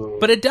 Ooh.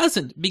 But it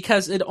doesn't,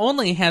 because it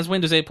only has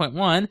Windows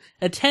 8.1,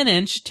 a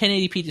 10-inch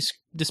 1080p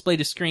display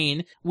to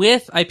screen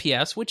with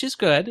IPS, which is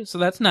good, so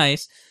that's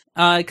nice.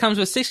 It comes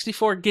with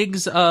 64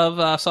 gigs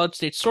of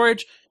solid-state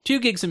storage, 2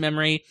 gigs of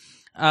memory,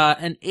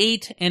 an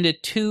 8 and a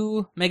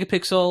 2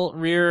 megapixel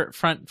rear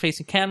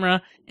front-facing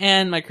camera,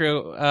 and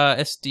micro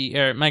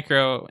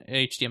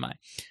HDMI.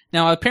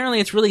 Now, apparently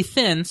it's really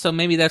thin, so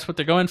maybe that's what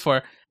they're going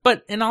for.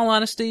 But in all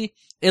honesty,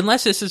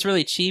 unless this is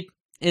really cheap,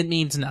 it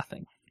means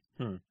nothing.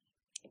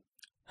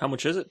 How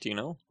much is it? Do you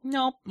know?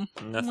 Nope.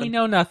 Nothing? We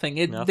know nothing.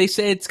 Nothing? They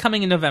say it's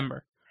coming in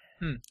November.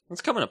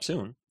 It's coming up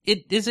soon.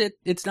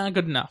 It's not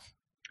good enough.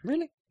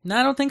 Really? No,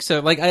 I don't think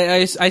so. Like,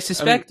 I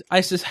suspect,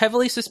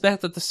 heavily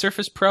suspect that the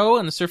Surface Pro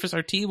and the Surface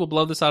RT will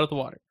blow this out of the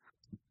water.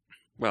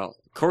 Well,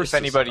 of course. If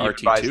anybody even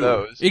RT2. buys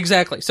those.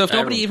 Exactly. So if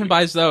nobody Everyone's even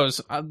pretty- buys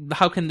those,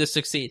 how can this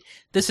succeed?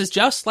 This is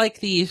just like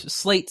the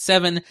Slate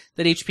 7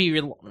 that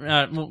HP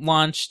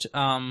launched,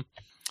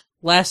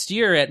 last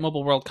year at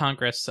Mobile World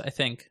Congress, I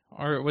think.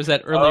 Or was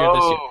that earlier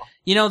this year?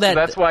 You know that... So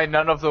that's why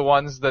none of the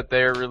ones that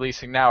they're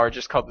releasing now are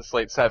just called the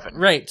Slate 7.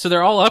 Right, so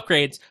they're all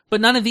upgrades,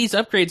 but none of these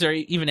upgrades are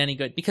even any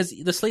good, because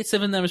the Slate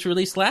 7 that was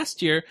released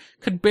last year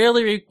could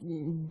barely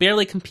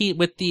compete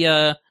with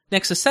the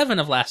Nexus 7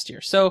 of last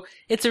year, so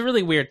it's a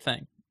really weird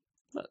thing.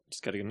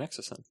 Just gotta get a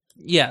Nexus then.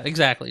 Yeah,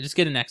 exactly, just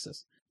get a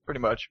Nexus.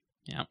 Pretty much.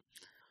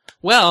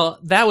 Well,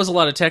 that was a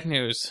lot of tech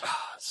news.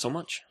 So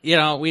much. We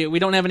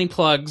don't have any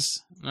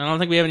plugs. I don't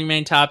think we have any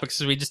main topics,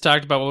 because we just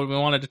talked about what we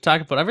wanted to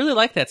talk about. I really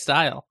like that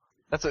style.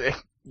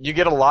 You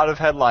get a lot of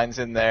headlines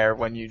in there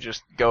when you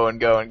just go and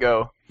go and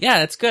go.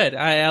 Yeah, it's good.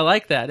 I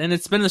like that, and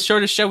it's been the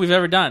shortest show we've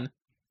ever done.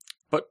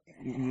 But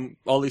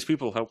all these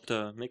people helped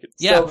make it.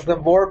 Yeah. So the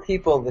more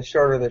people, the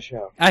shorter the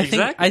show. I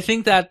Exactly.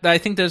 think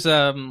there's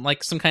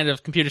like some kind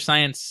of computer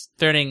science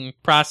threading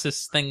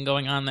process thing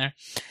going on there.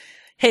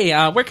 Hey,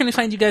 where can we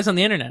find you guys on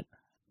the internet?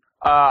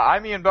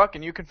 I'm Ian Buck,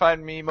 and you can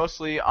find me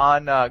mostly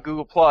on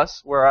Google+,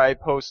 where I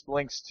post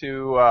links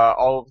to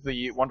all of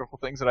the wonderful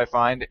things that I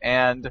find,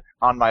 and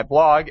on my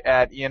blog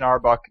at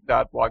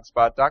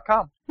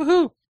ianrbuck.blogspot.com.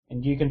 Woohoo!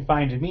 And you can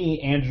find me,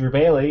 Andrew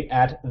Bailey,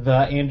 at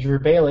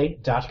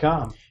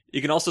theandrewbailey.com.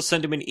 You can also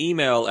send him an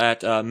email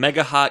at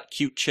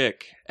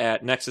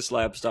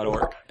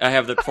megahotcutechick@nexuslabs.org. I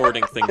have the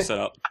forwarding thing set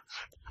up.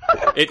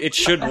 It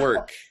should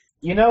work.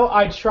 You know,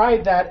 I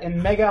tried that,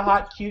 and Mega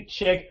Hot Cute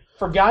Chick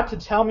forgot to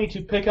tell me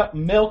to pick up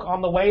milk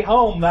on the way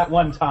home that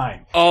one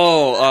time.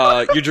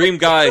 Oh, your dream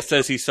guy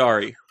says he's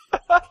sorry.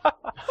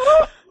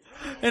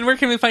 And where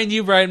can we find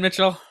you, Brian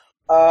Mitchell?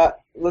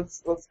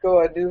 Let's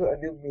go a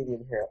new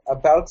medium here.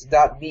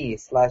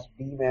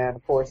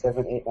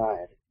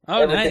 About.me/bman4789.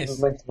 Oh, Everything nice.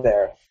 is linked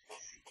there.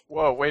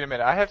 Whoa, wait a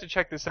minute. I have to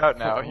check this out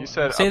now. You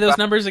said Say those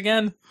numbers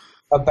again.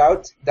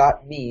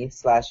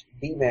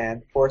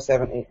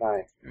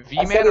 About.me/bman4789.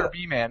 V-Man or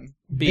B-Man?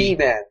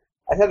 B-man.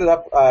 I set it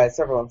up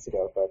several months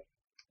ago, but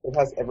it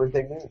has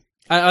everything there.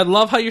 I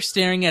love how you're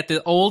staring at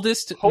the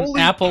oldest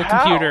Holy Apple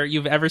cow. computer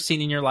you've ever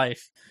seen in your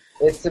life.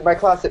 It's in my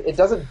closet. It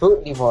doesn't boot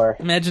anymore.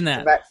 Imagine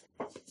The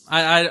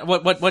that.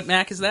 What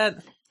Mac is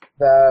that?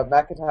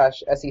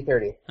 Macintosh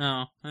SE30,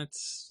 Oh, that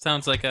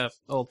sounds like a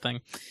old thing.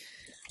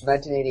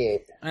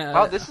 1988.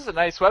 Wow, this is a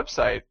nice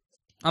website.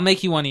 I'll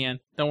make you one, Ian.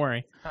 Don't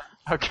worry.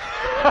 Okay.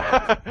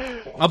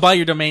 I'll buy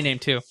your domain name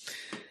too.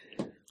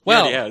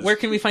 Well, already has. where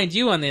can we find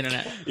you on the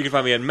internet? You can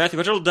find me at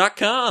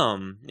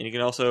MatthewPetrol.com. And you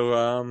can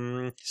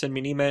also send me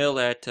an email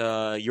at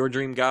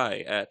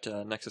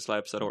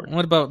yourdreamguy@nexuslabs.org.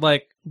 What about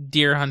like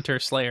Deer Hunter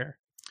Slayer?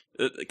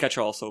 Catch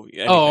also.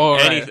 Anything, Oh,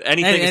 right.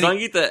 anything. As long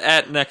as you get the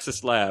at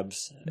Nexus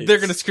Labs. They're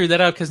gonna screw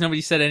that up because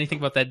nobody said anything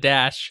about that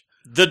dash.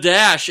 The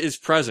dash is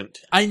present.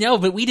 I know,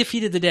 but we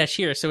defeated the dash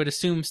here, so it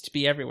assumes to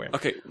be everywhere.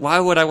 Okay, why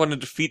would I want to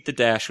defeat the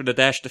dash when the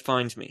dash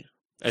defines me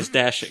as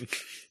dashing?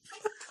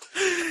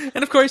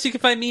 And of course, you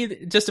can find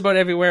me just about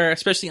everywhere,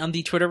 especially on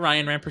the Twitter,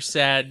 Ryan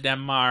Rampersad,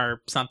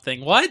 MR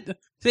something. What?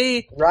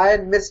 See?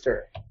 Ryan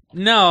Mister.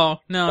 No,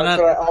 That's not.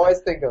 what I always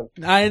think of.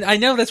 I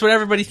know that's what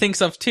everybody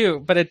thinks of too,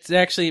 but it's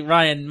actually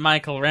Ryan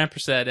Michael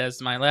Rampersad, as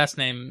my last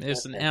name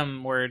is an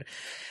M word.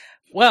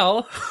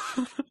 Well,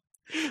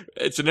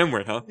 It's an M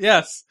word, huh?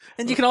 yes.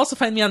 And you can also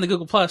find me on the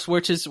Google Plus,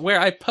 which is where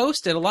I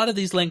posted a lot of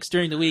these links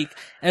during the week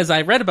as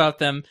I read about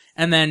them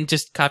and then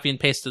just copy and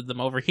pasted them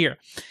over here.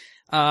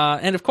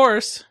 And of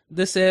course,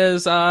 this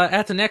is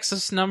at the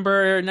Nexus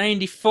number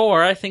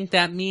 94. I think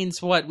that means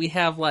what? We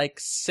have like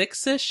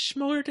 6-ish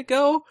more to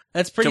go?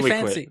 That's pretty Till we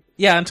fancy. quit.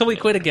 Yeah, until we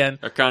quit again.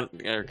 Our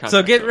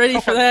So get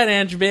ready for that,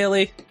 Andrew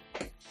Bailey.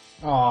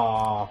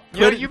 Aww.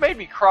 You made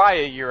me cry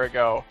a year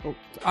ago.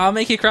 I'll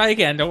make you cry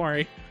again, don't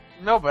worry.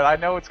 No, but I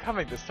know it's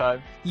coming this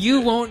time.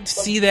 You won't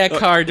see that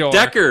car door.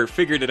 Decker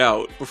figured it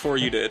out before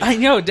you did. I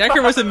know,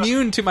 Decker was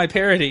immune to my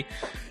parody.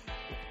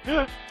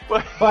 But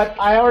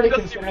I already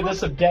consider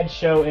this a dead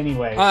show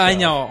anyway. I so-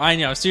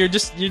 know. So you're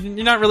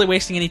not really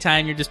wasting any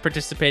time, you're just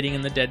participating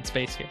in the dead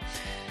space here.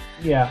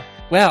 Yeah.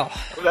 Well,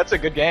 Oh, that's a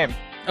good game.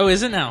 oh,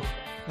 is it now?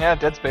 Yeah,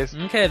 Dead Space.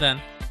 Okay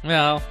then.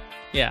 Well,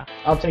 yeah.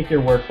 I'll take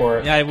your word for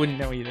it. Yeah, I wouldn't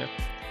know either.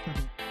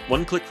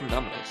 One click from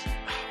Domino's.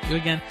 You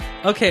again?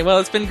 Okay, well,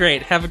 it's been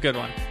great. Have a good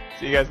one.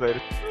 See you guys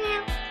later.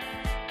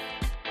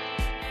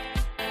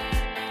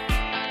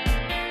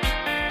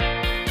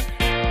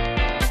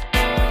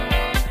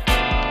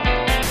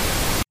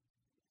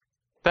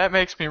 That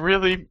makes me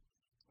really,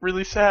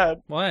 really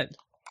sad. What?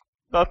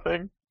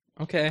 Nothing.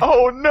 Okay.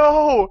 Oh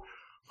no!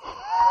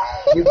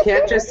 You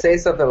can't just say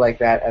something like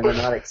that and then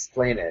not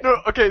explain it. No,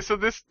 okay, so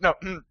this, no,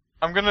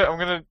 I'm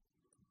gonna,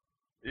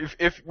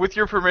 if with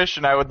your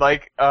permission, I would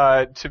like,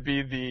 to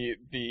be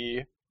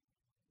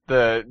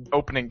the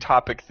opening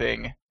topic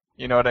thing.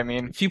 You know what I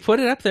mean? If you put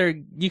it up there,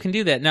 you can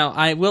do that. Now,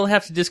 I will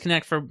have to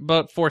disconnect for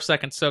about 4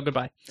 seconds, so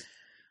goodbye.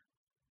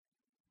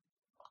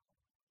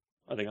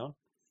 Are they gone?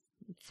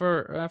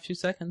 For a few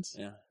seconds.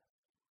 Yeah.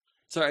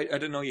 Sorry, I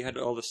didn't know you had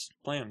all this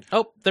planned.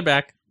 Oh, they're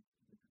back.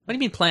 What do you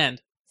mean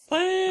planned?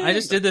 Planned! I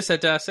just did this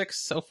at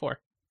 6:04.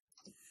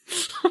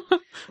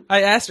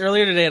 I asked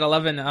earlier today at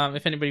 11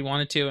 if anybody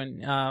wanted to,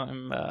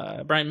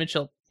 and Brian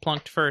Mitchell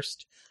plunked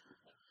first.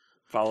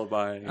 Followed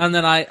by... And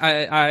then I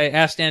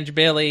asked Andrew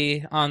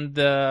Bailey on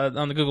the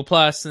Google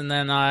Plus, and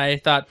then I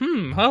thought,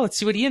 well, let's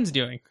see what Ian's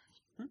doing.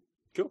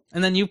 Cool.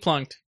 And then you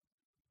plunked.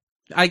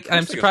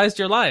 I'm surprised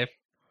you're live.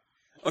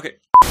 Okay.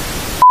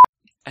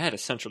 I had a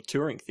Central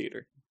Touring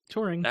Theater.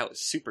 Touring. That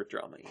was super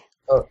drama-y.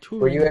 Oh,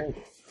 were you in?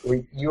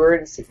 You were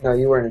in? No,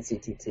 you weren't in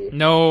CTT.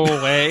 No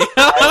way.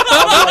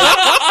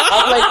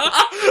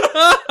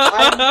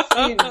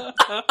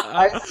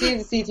 I've seen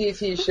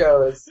CTT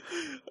shows,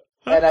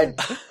 and I'm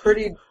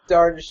pretty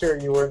darn sure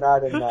you were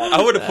not in that.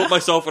 I would have put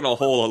myself in a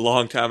hole a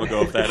long time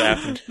ago if that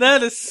happened.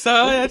 That is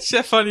such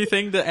a funny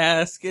thing to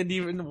ask and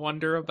even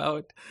wonder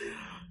about.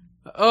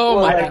 Oh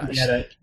Well, my I gosh. get it.